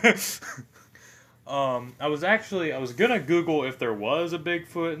 I was going to Google if there was a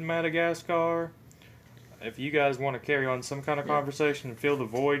Bigfoot in Madagascar. If you guys want to carry on some kind of conversation and fill the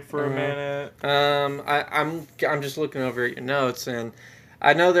void for a minute. I'm just looking over at your notes, and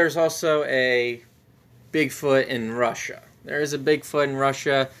I know there's also a Bigfoot in Russia. There is a Bigfoot in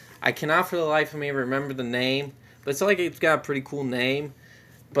Russia. I cannot for the life of me remember the name, but it's got a pretty cool name.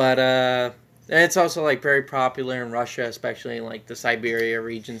 But and it's also like very popular in Russia, especially in like the Siberia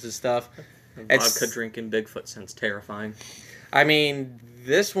regions and stuff. Vodka drinking Bigfoot sounds terrifying. I mean,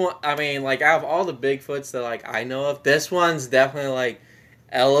 this one, like, out of all the Bigfoots that, like, I know of, this one's definitely, like,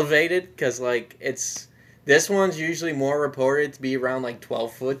 elevated, because, like, this one's usually more reported to be around, like,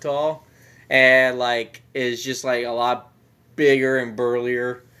 12 foot tall, and, like, is just, like, a lot bigger and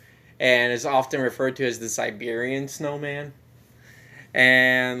burlier, and is often referred to as the Siberian snowman.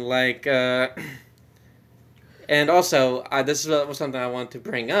 And, like, and also, this was something I wanted to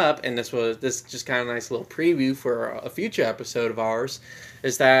bring up, and this is just kind of a nice little preview for a future episode of ours,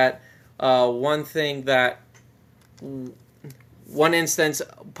 is that one popular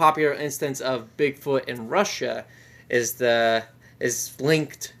instance of Bigfoot in Russia is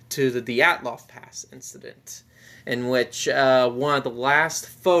linked to the Dyatlov Pass incident, in which one of the last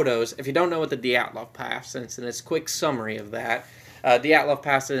photos, if you don't know what the Dyatlov Pass incident is, quick summary of that. Dyatlov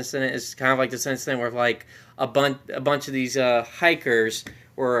Pass incident is kind of like this incident where, like, a bunch of these hikers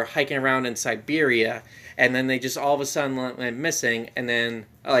were hiking around in Siberia, and then they just all of a sudden went missing, and then,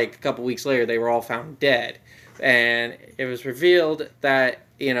 like, a couple weeks later, they were all found dead. And it was revealed that,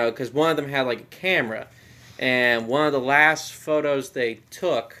 you know, because one of them had, like, a camera, and one of the last photos they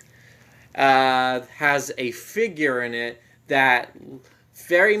took has a figure in it that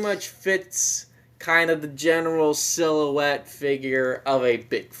very much fits kind of the general silhouette figure of a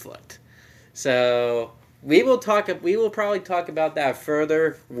Bigfoot. So we will probably talk about that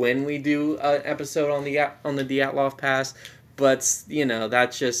further when we do an episode on the Dyatlov Pass. But, you know,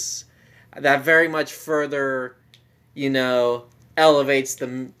 that very much further, you know, elevates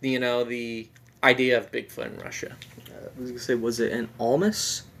the idea of Bigfoot in Russia. I was gonna say, was it an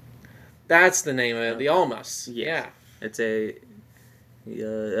Almas? That's the name of it, the Almas. Yeah. It's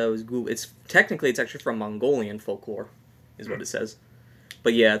that was Google. It's actually from Mongolian folklore, is what it says.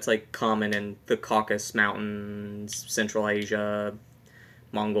 But yeah, it's like common in the Caucasus Mountains, Central Asia,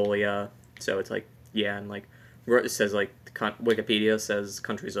 Mongolia. So it's like, yeah, and like it says, like, Wikipedia says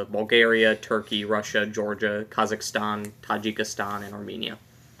countries of Bulgaria, Turkey, Russia, Georgia, Kazakhstan, Tajikistan, and Armenia.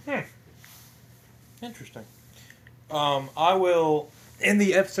 Interesting. I will, in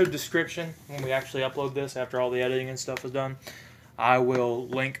the episode description, when we actually upload this after all the editing and stuff is done, I will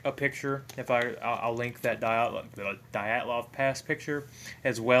link a picture. I'll link that Dyatlov Pass picture,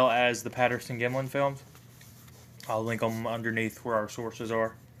 as well as the Patterson-Gimlin films. I'll link them underneath where our sources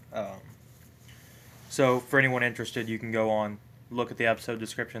are. So for anyone interested, you can go on look at the episode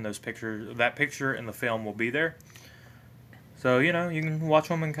description. That picture and the film will be there. So, you can watch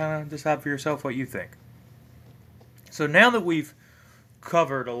them and kind of decide for yourself what you think. So now that we've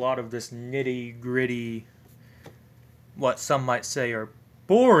covered a lot of this nitty-gritty, what some might say are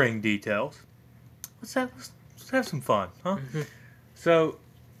boring details, let's have some fun, huh? Mm-hmm. So,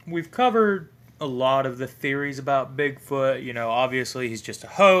 we've covered a lot of the theories about Bigfoot. Obviously he's just a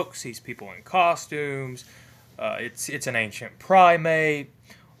hoax. He's people in costumes. It's an ancient primate.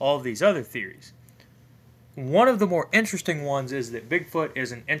 All of these other theories. One of the more interesting ones is that Bigfoot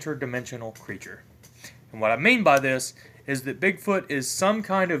is an interdimensional creature. And what I mean by this is that Bigfoot is some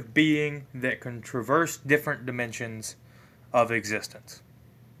kind of being that can traverse different dimensions of existence.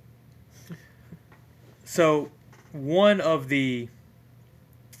 So, one of the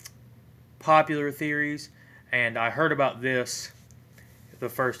popular theories, and I heard about this the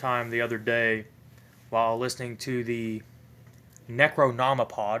first time the other day while listening to the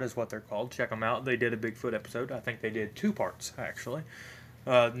Necronomipod is what they're called. Check them out. They did a Bigfoot episode. I think they did 2 parts, actually.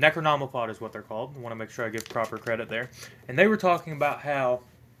 Necronomipod is what they're called. I want to make sure I give proper credit there. And they were talking about how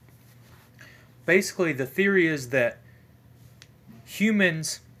basically the theory is that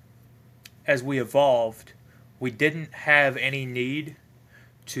humans, as we evolved, we didn't have any need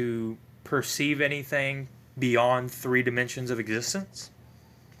to perceive anything beyond 3 dimensions of existence.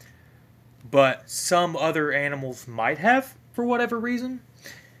 But some other animals might have, for whatever reason.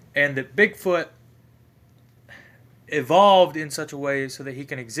 And that Bigfoot evolved in such a way so that he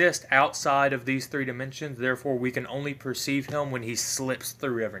can exist outside of these 3 dimensions. Therefore, we can only perceive him when he slips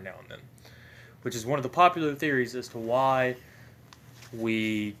through every now and then. Which is one of the popular theories as to why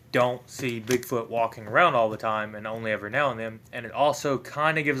we don't see Bigfoot walking around all the time and only every now and then. And it also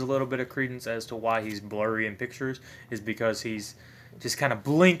kind of gives a little bit of credence as to why he's blurry in pictures, is because he's just kind of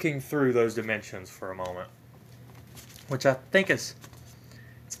blinking through those dimensions for a moment. Which I think it's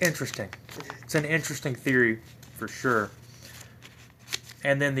interesting. It's an interesting theory for sure.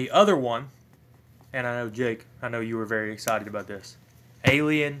 And then the other one, and I know Jake, I know you were very excited about this.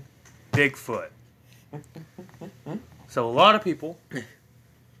 Alien Bigfoot. So a lot of people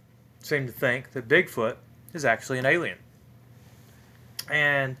seem to think that Bigfoot is actually an alien.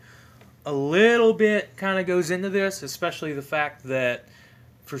 And a little bit kind of goes into this, especially the fact that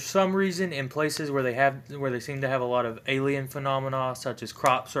for some reason in places where they seem to have a lot of alien phenomena, such as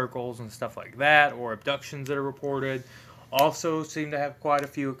crop circles and stuff like that, or abductions that are reported, also seem to have quite a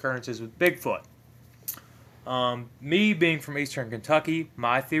few occurrences with Bigfoot. Me being from Eastern Kentucky,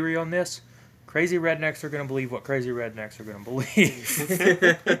 my theory on this: crazy rednecks are going to believe what crazy rednecks are going to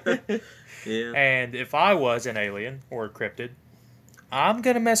believe. Yeah. And if I was an alien or a cryptid, I'm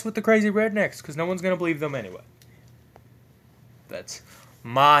going to mess with the crazy rednecks because no one's going to believe them anyway. That's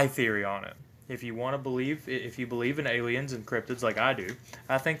my theory on it. If you believe in aliens and cryptids like I do,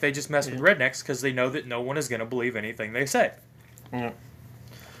 I think they just mess with rednecks because they know that no one is going to believe anything they say. Yeah.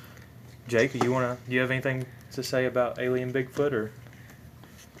 Jake, do you have anything to say about alien Bigfoot, or?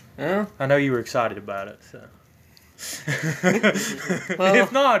 Yeah. I know you were excited about it, so. Well,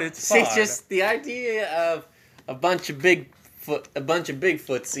 if not, it's fine. It's just the idea of a bunch of Bigfootsies.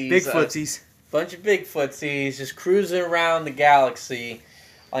 Bigfootsies. Bunch of Bigfootsies just cruising around the galaxy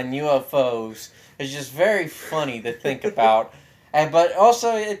on UFOs is just very funny to think about. But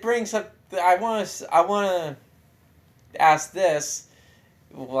also it brings up, I want to ask this,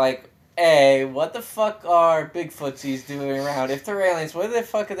 like, what the fuck are Bigfootsies doing around? If they're aliens, what the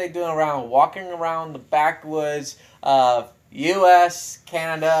fuck are they doing around, walking around the backwoods of U.S.,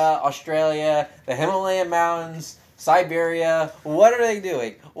 Canada, Australia, the Himalayan mountains, Siberia? What are they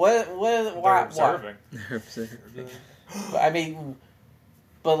doing? Why? They're observing. I mean,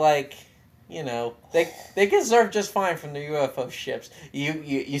 but like, they can observe just fine from the UFO ships.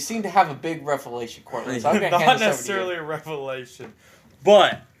 You seem to have a big revelation, Courtland. So I'm gonna hand Not this over to you. necessarily a revelation,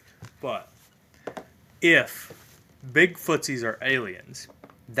 but if Bigfootsies are aliens,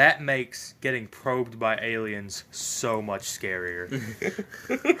 that makes getting probed by aliens so much scarier.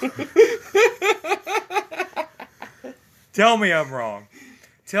 Tell me I'm wrong.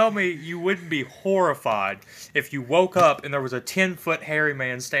 Tell me you wouldn't be horrified if you woke up and there was a 10-foot hairy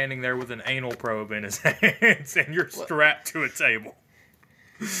man standing there with an anal probe in his hands and you're strapped to a table.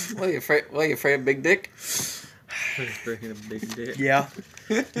 What, you afraid of big dick? Bringing a big dick. Yeah.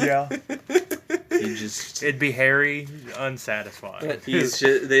 It'd be hairy, unsatisfying. He's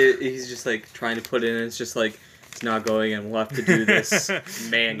just like trying to put it in. It's just like it's not going, and we'll have to do this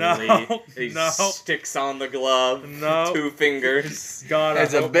manually. He sticks on the glove. 2 fingers. God,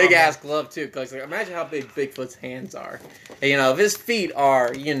 it's a big ass glove too. Cause imagine how big Bigfoot's hands are. And, if his feet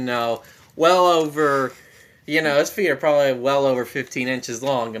are well over You know, his feet are probably well over 15 inches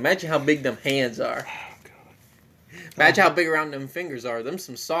long. Imagine how big them hands are. Imagine how big around them fingers are. Them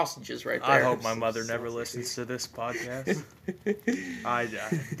some sausages right there. I hope my mother never listens to this podcast. I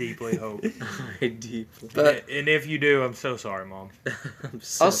deeply hope. I deeply. But And if you do, I'm so sorry, Mom. I'm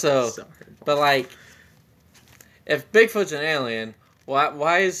so Also, sorry. but like, if Bigfoot's an alien,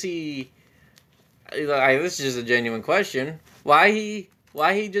 why is he? Like, this is just a genuine question. Why he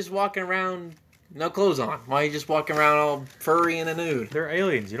just walking around no clothes on? Why he just walking around all furry and a nude? They're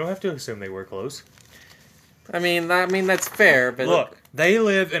aliens. You don't have to assume they wear clothes. I mean that's fair, but Look, they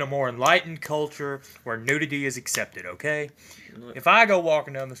live in a more enlightened culture where nudity is accepted, okay? If I go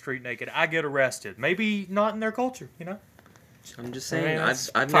walking down the street naked, I get arrested. Maybe not in their culture, you know? I'm just I mean, saying, it's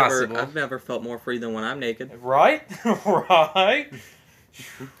I've never felt more free than when I'm naked. Right? Right?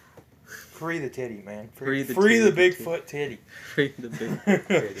 Free the titty, man. Free the Bigfoot titty. Free the big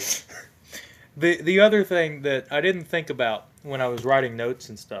titty. The other thing that I didn't think about when I was writing notes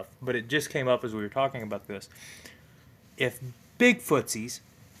and stuff, but it just came up as we were talking about this. If Bigfootsies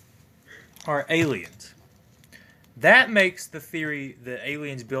are aliens, that makes the theory that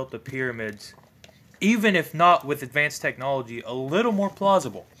aliens built the pyramids, even if not with advanced technology, a little more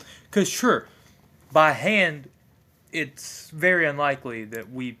plausible. Because sure, by hand, it's very unlikely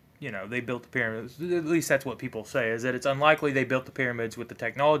that they built the pyramids. At least that's what people say, is that it's unlikely they built the pyramids with the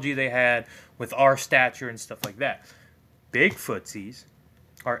technology they had, with our stature and stuff like that. Bigfootsies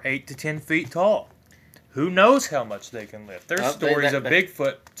are 8 to 10 feet tall. Who knows how much they can lift? There's stories of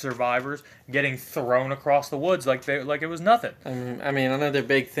Bigfoot survivors getting thrown across the woods like it was nothing. I mean, another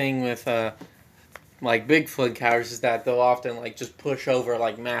big thing with like Bigfoot encounters is that they'll often like just push over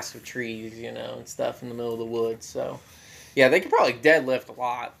like massive trees, you know, and stuff in the middle of the woods. So, yeah, they could probably deadlift a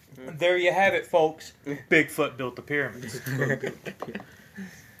lot. There you have it, folks. Bigfoot built the pyramids.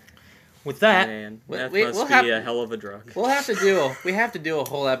 With that, Man, that we'll must have- be a hell of a drug. We have to do a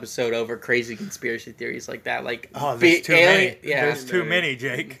whole episode over crazy conspiracy theories like that. Like, oh, there's too many. Yeah, There's too many,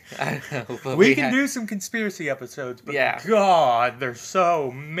 Jake. I don't know. But We can do some conspiracy episodes, but Yeah. God, there's so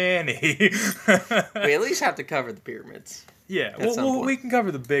many. We at least have to cover the pyramids. Yeah, some well, point. we can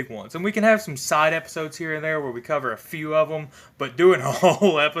cover the big ones, and we can have some side episodes here and there where we cover a few of them, but doing a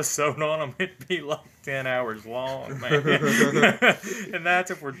whole episode on them, it'd be like 10 hours long, man. And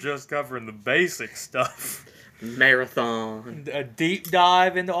that's if we're just covering the basic stuff. Marathon. A deep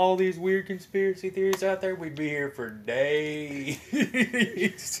dive into all these weird conspiracy theories out there, we'd be here for days.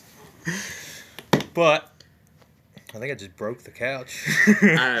 But I think I just broke the couch.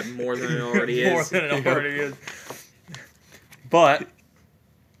 More than it already is. More than it already is. But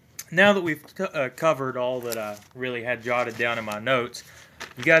now that we've covered all that I really had jotted down in my notes,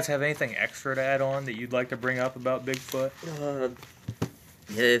 you guys have anything extra to add on that you'd like to bring up about Bigfoot?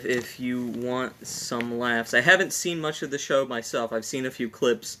 If you want some laughs, I haven't seen much of the show myself. I've seen a few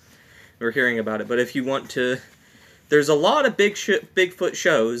clips or hearing about it. But if you want to, there's a lot of Bigfoot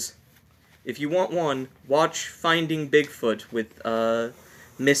shows. If you want one, watch Finding Bigfoot with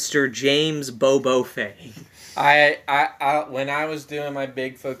Mr. James Bobo Fay. I when I was doing my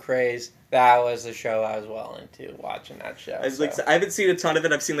Bigfoot craze, that was the show I was well into, watching that show. I haven't seen a ton of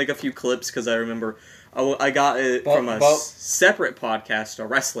it. I've seen like a few clips because I remember I got it from a separate podcast, a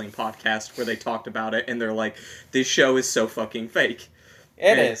wrestling podcast, where they talked about it, and they're like, "This show is so fucking fake."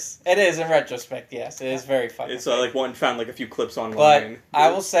 It is in retrospect. Yes, it is very fucking. So I like found like a few clips online. But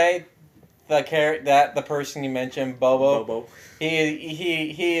I will say, the person you mentioned, Bobo.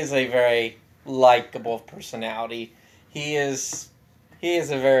 He is a very likable personality. He is a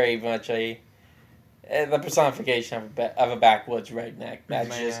very much the personification of a backwoods redneck.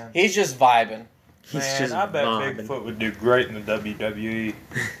 He's just vibing. I bet Bigfoot would do great in the WWE.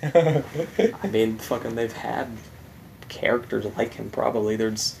 I mean, fucking, they've had characters like him. Probably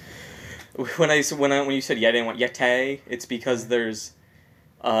there's when you said I didn't want Yeti, it's because there's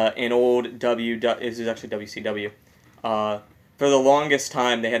an old it was actually WCW. For the longest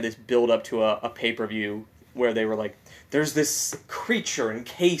time, they had this build up to a pay-per-view where they were like, there's this creature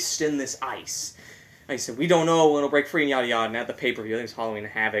encased in this ice. And I said, we don't know when it'll break free and yada yada. And at the pay-per-view, I think it was Halloween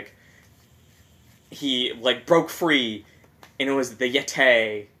Havoc, he like broke free, and it was the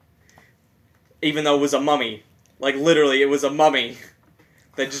Yeti. Even though it was a mummy. Like literally, it was a mummy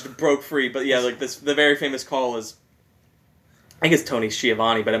that just broke free. But yeah, like the very famous call is I guess Tony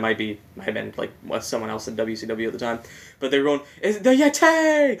Schiavone, but it might have been like someone else in WCW at the time. But they were going, "It's the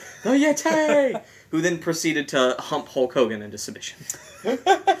Yeti! The Yeti!" Who then proceeded to hump Hulk Hogan into submission.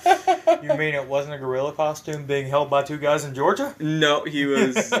 You mean it wasn't a gorilla costume being held by two guys in Georgia? No, he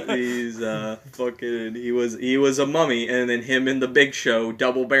was he was a mummy, and then him and the Big Show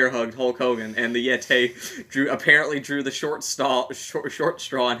double bear hugged Hulk Hogan, and the Yeti apparently drew the short straw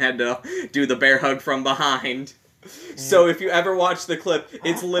and had to do the bear hug from behind. So if you ever watch the clip,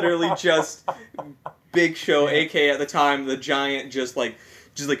 it's literally just Big Show, aka at the time the Giant, just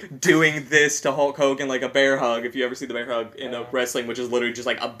doing this to Hulk Hogan like a bear hug. If you ever see the bear hug in the wrestling, which is literally just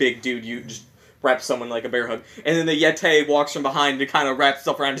like a big dude, you just wrap someone like a bear hug, and then the Yeti walks from behind to kind of wrap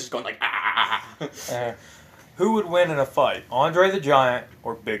stuff around, just going like ah. Who would win in a fight, Andre the Giant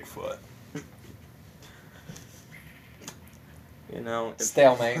or Bigfoot? You know,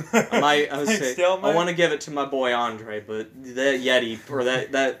 stalemate. I want to give it to my boy Andre, but that Yeti or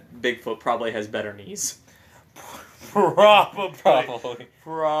that Bigfoot probably has better knees. Probably.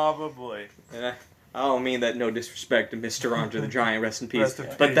 And I don't mean that no disrespect to Mr. Andre the Giant, rest in peace. Rest in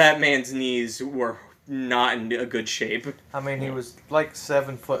But peace. that man's knees were not in a good shape. I mean, he was like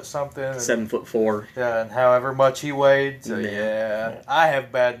 7 foot something. And, 7'4". Yeah, and however much he weighed. So Yeah. yeah, I have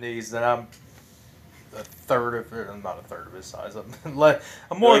bad knees, and I'm a third of it. I'm not a third of his size. I'm more Like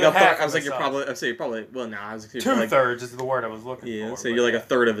than a half. I was like, his you're size. probably. Well, no, I was like, 2/3 is the word I was looking for. yeah. So but you're like yeah. a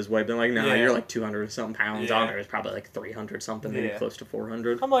third of his weight. But like, no, Yeah. you're like 200 something pounds. Yeah. Andre is probably like 300 something, maybe Yeah. close to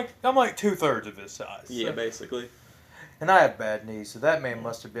 400. I'm like 2/3 of his size. Yeah, So- basically. And I have bad knees, so that man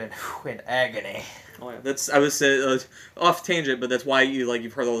must have been in agony. Oh, yeah. That's I was off tangent, but that's why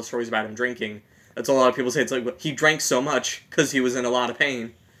you've heard all the stories about him drinking. That's what a lot of people say. It's like he drank so much because he was in a lot of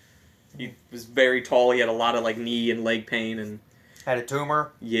pain. He was very tall. He had a lot of like knee and leg pain, and Had a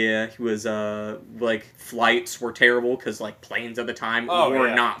tumor. yeah, he was like flights were terrible because like planes at the time were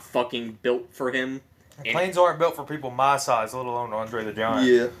yeah. not fucking built for him. Planes aren't built for people my size, let alone Andre the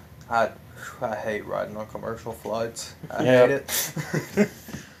Giant. I hate riding on commercial flights. I hate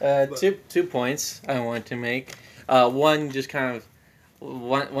it. Two points I want to make. One just kind of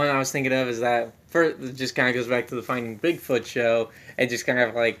one I was thinking of is that first just kind of goes back to the Finding Bigfoot show, and just kind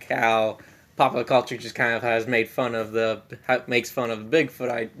of like how popular culture just kind of has makes fun of the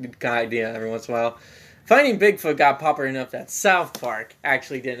Bigfoot idea every once in a while. Finding Bigfoot got popular enough that South Park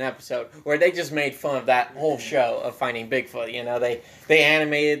actually did an episode where they just made fun of that whole show of Finding Bigfoot. You know, they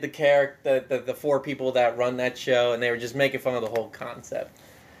animated the character, the four people that run that show, and they were just making fun of the whole concept.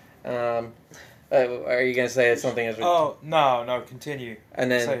 Are you gonna say something? Oh no, continue. And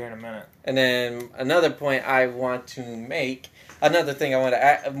then, I'll say here in a minute. And then another point I want to make, another thing I want to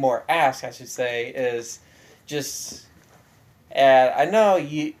ask, I should say, is just, I know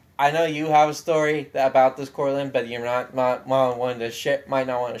you have a story about this, Cortland, but you're might not want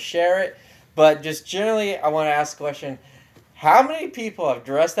to share it. But just generally, I want to ask the question: how many people have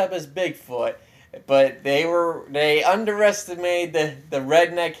dressed up as Bigfoot, but they underestimated the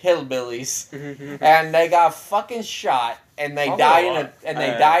redneck hillbillies, and they got fucking shot, and they died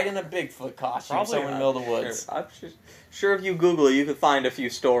in a Bigfoot costume somewhere in the middle of the woods. I'm sure if you Google it, you could find a few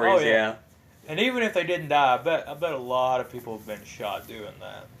stories. Oh, yeah. Yeah. And even if they didn't die, I bet a lot of people have been shot doing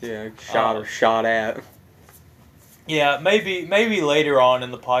that. Yeah, shot or shot at. Yeah, maybe later on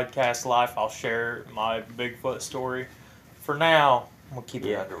in the podcast life I'll share my Bigfoot story. For now, I'm gonna keep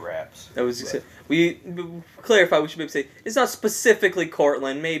it under wraps. That was we clarify. We should maybe say it's not specifically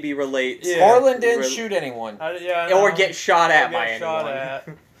Cortland. Maybe relates. Yeah. Cortland didn't shoot anyone, or get shot at by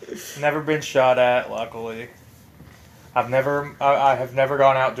anyone. Never been shot at, luckily. I have never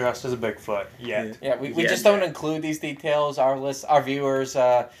gone out dressed as a Bigfoot yet. Yeah, we just don't include these details. Our viewers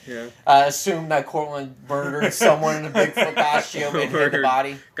assume that Cortland murdered someone in a Bigfoot costume and hid the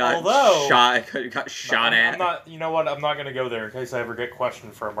body. Got shot at. I'm not. You know what? I'm not going to go there in case I ever get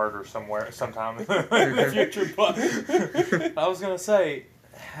questioned for a murder sometime in the future. But I was going to say,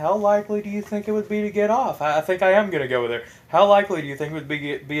 how likely do you think it would be to get off? I think I am going to go there. How likely do you think it would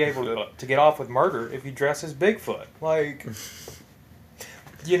be able to get off with murder if you dress as Bigfoot? Like,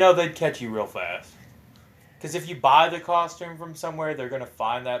 they'd catch you real fast. Because if you buy the costume from somewhere, they're going to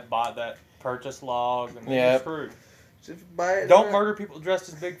find that purchase log, and you're screwed. Just buy it. Don't murder people dressed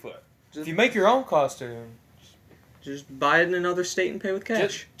as Bigfoot. If you make your own costume, just buy it in another state and pay with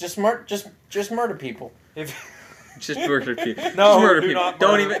cash. Just murder people. Just murder people. No, just murder people. not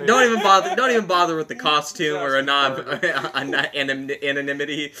Don't murder even people. don't even bother with the costume or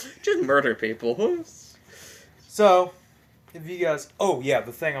anonymity. Just murder people. So, if you guys,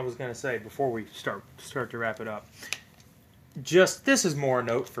 the thing I was gonna say before we start to wrap it up. this is more a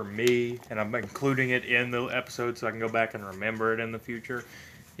note for me, and I'm including it in the episode so I can go back and remember it in the future.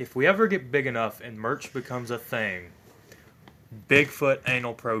 If we ever get big enough and merch becomes a thing, Bigfoot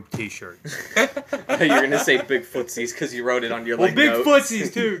anal probe t-shirts. You're going to say Bigfootsies because you wrote it on your Well, notes.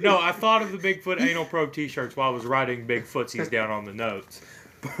 Bigfootsies too. No, I thought of the Bigfoot anal probe t-shirts while I was writing Bigfootsies down on the notes.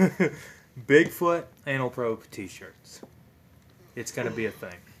 Bigfoot anal probe t-shirts. It's going to be a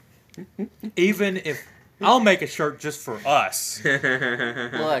thing. Even if I'll make a shirt just for us.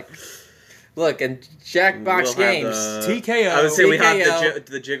 Look, and Jackbox Games. TKO. I would say we have TKO.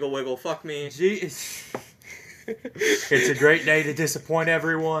 the jiggle wiggle fuck me. It's a great day to disappoint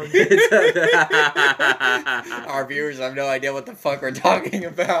everyone. Our viewers have no idea what the fuck we're talking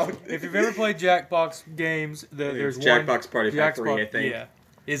about. If you've ever played Jackbox Games, there's Jackbox Party Pack 3, I think. Yeah.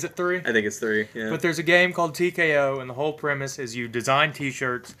 Is it 3? I think it's 3, yeah. But there's a game called TKO, and the whole premise is you design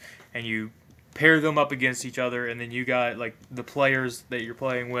t-shirts, and you pair them up against each other, and then you got, like, the players that you're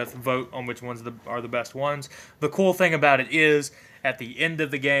playing with vote on which ones are the best ones. The cool thing about it is, at the end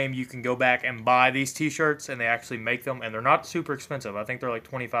of the game, you can go back and buy these t-shirts, and they actually make them, and they're not super expensive. I think they're like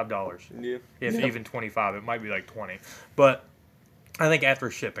 $25. Yeah. If even 25, it might be like 20. But I think after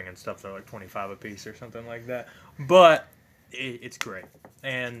shipping and stuff, they're like 25 a piece or something like that. But it's great.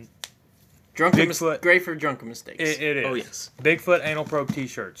 And Bigfoot, great for drunken mistakes. it is. Oh, yes. Bigfoot anal probe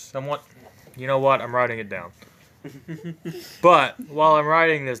t-shirts. You know what? I'm writing it down. But while I'm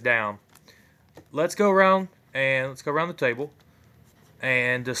writing this down, let's go around the table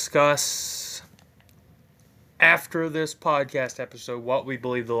and discuss after this podcast episode what we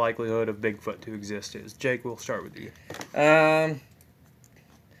believe the likelihood of Bigfoot to exist is. Jake, we'll start with you.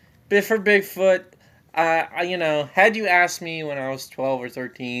 Bit for Bigfoot. Had you asked me when I was 12 or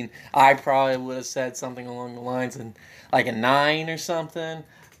 13, I probably would have said something along the lines of like a 9 or something.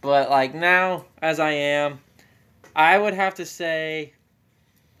 But like now, as I am, I would have to say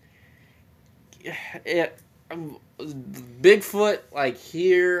Bigfoot, like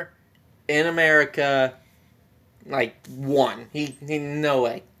here in America, like 1. He no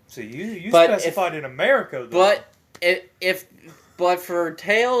way. So you But specified in America, though. But for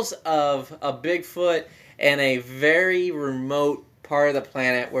tales of a Bigfoot in a very remote part of the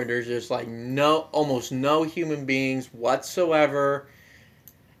planet where there's just like almost no human beings whatsoever,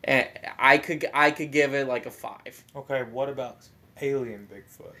 and I could give it like a 5. Okay, what about alien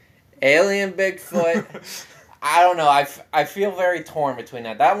Bigfoot? Alien Bigfoot. I don't know. I feel very torn between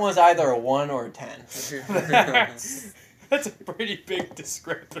that. That one's either a 1 or a 10. That's a pretty big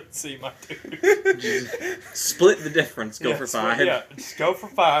discrepancy, my dude. Split the difference. Go for 5. Yeah, just go for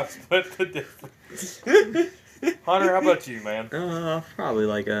 5. Split the difference. Hunter, how about you, man? Probably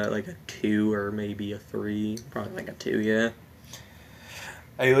like a 2 or maybe a 3. Probably like a 2, yeah.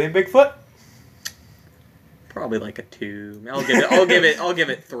 Alien Bigfoot? Probably like a 2. I'll give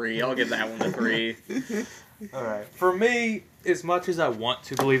it 3. I'll give that one a 3. All right. For me, as much as I want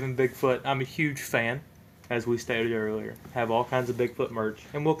to believe in Bigfoot, I'm a huge fan. As we stated earlier, have all kinds of Bigfoot merch,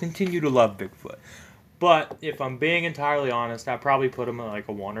 and will continue to love Bigfoot. But if I'm being entirely honest, I probably put him at like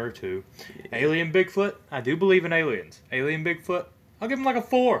a 1 or a 2. Yeah. Alien Bigfoot, I do believe in aliens. Alien Bigfoot, I'll give him like a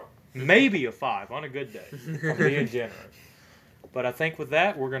 4, maybe a 5 on a good day. I'm being generous. But I think with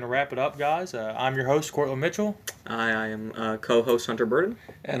that, we're going to wrap it up, guys. I'm your host, Cortland Mitchell. I am co-host Hunter Burden.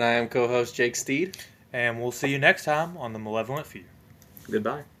 And I am co-host Jake Steed. And we'll see you next time on The Malevolent Few.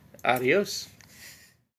 Goodbye. Adios.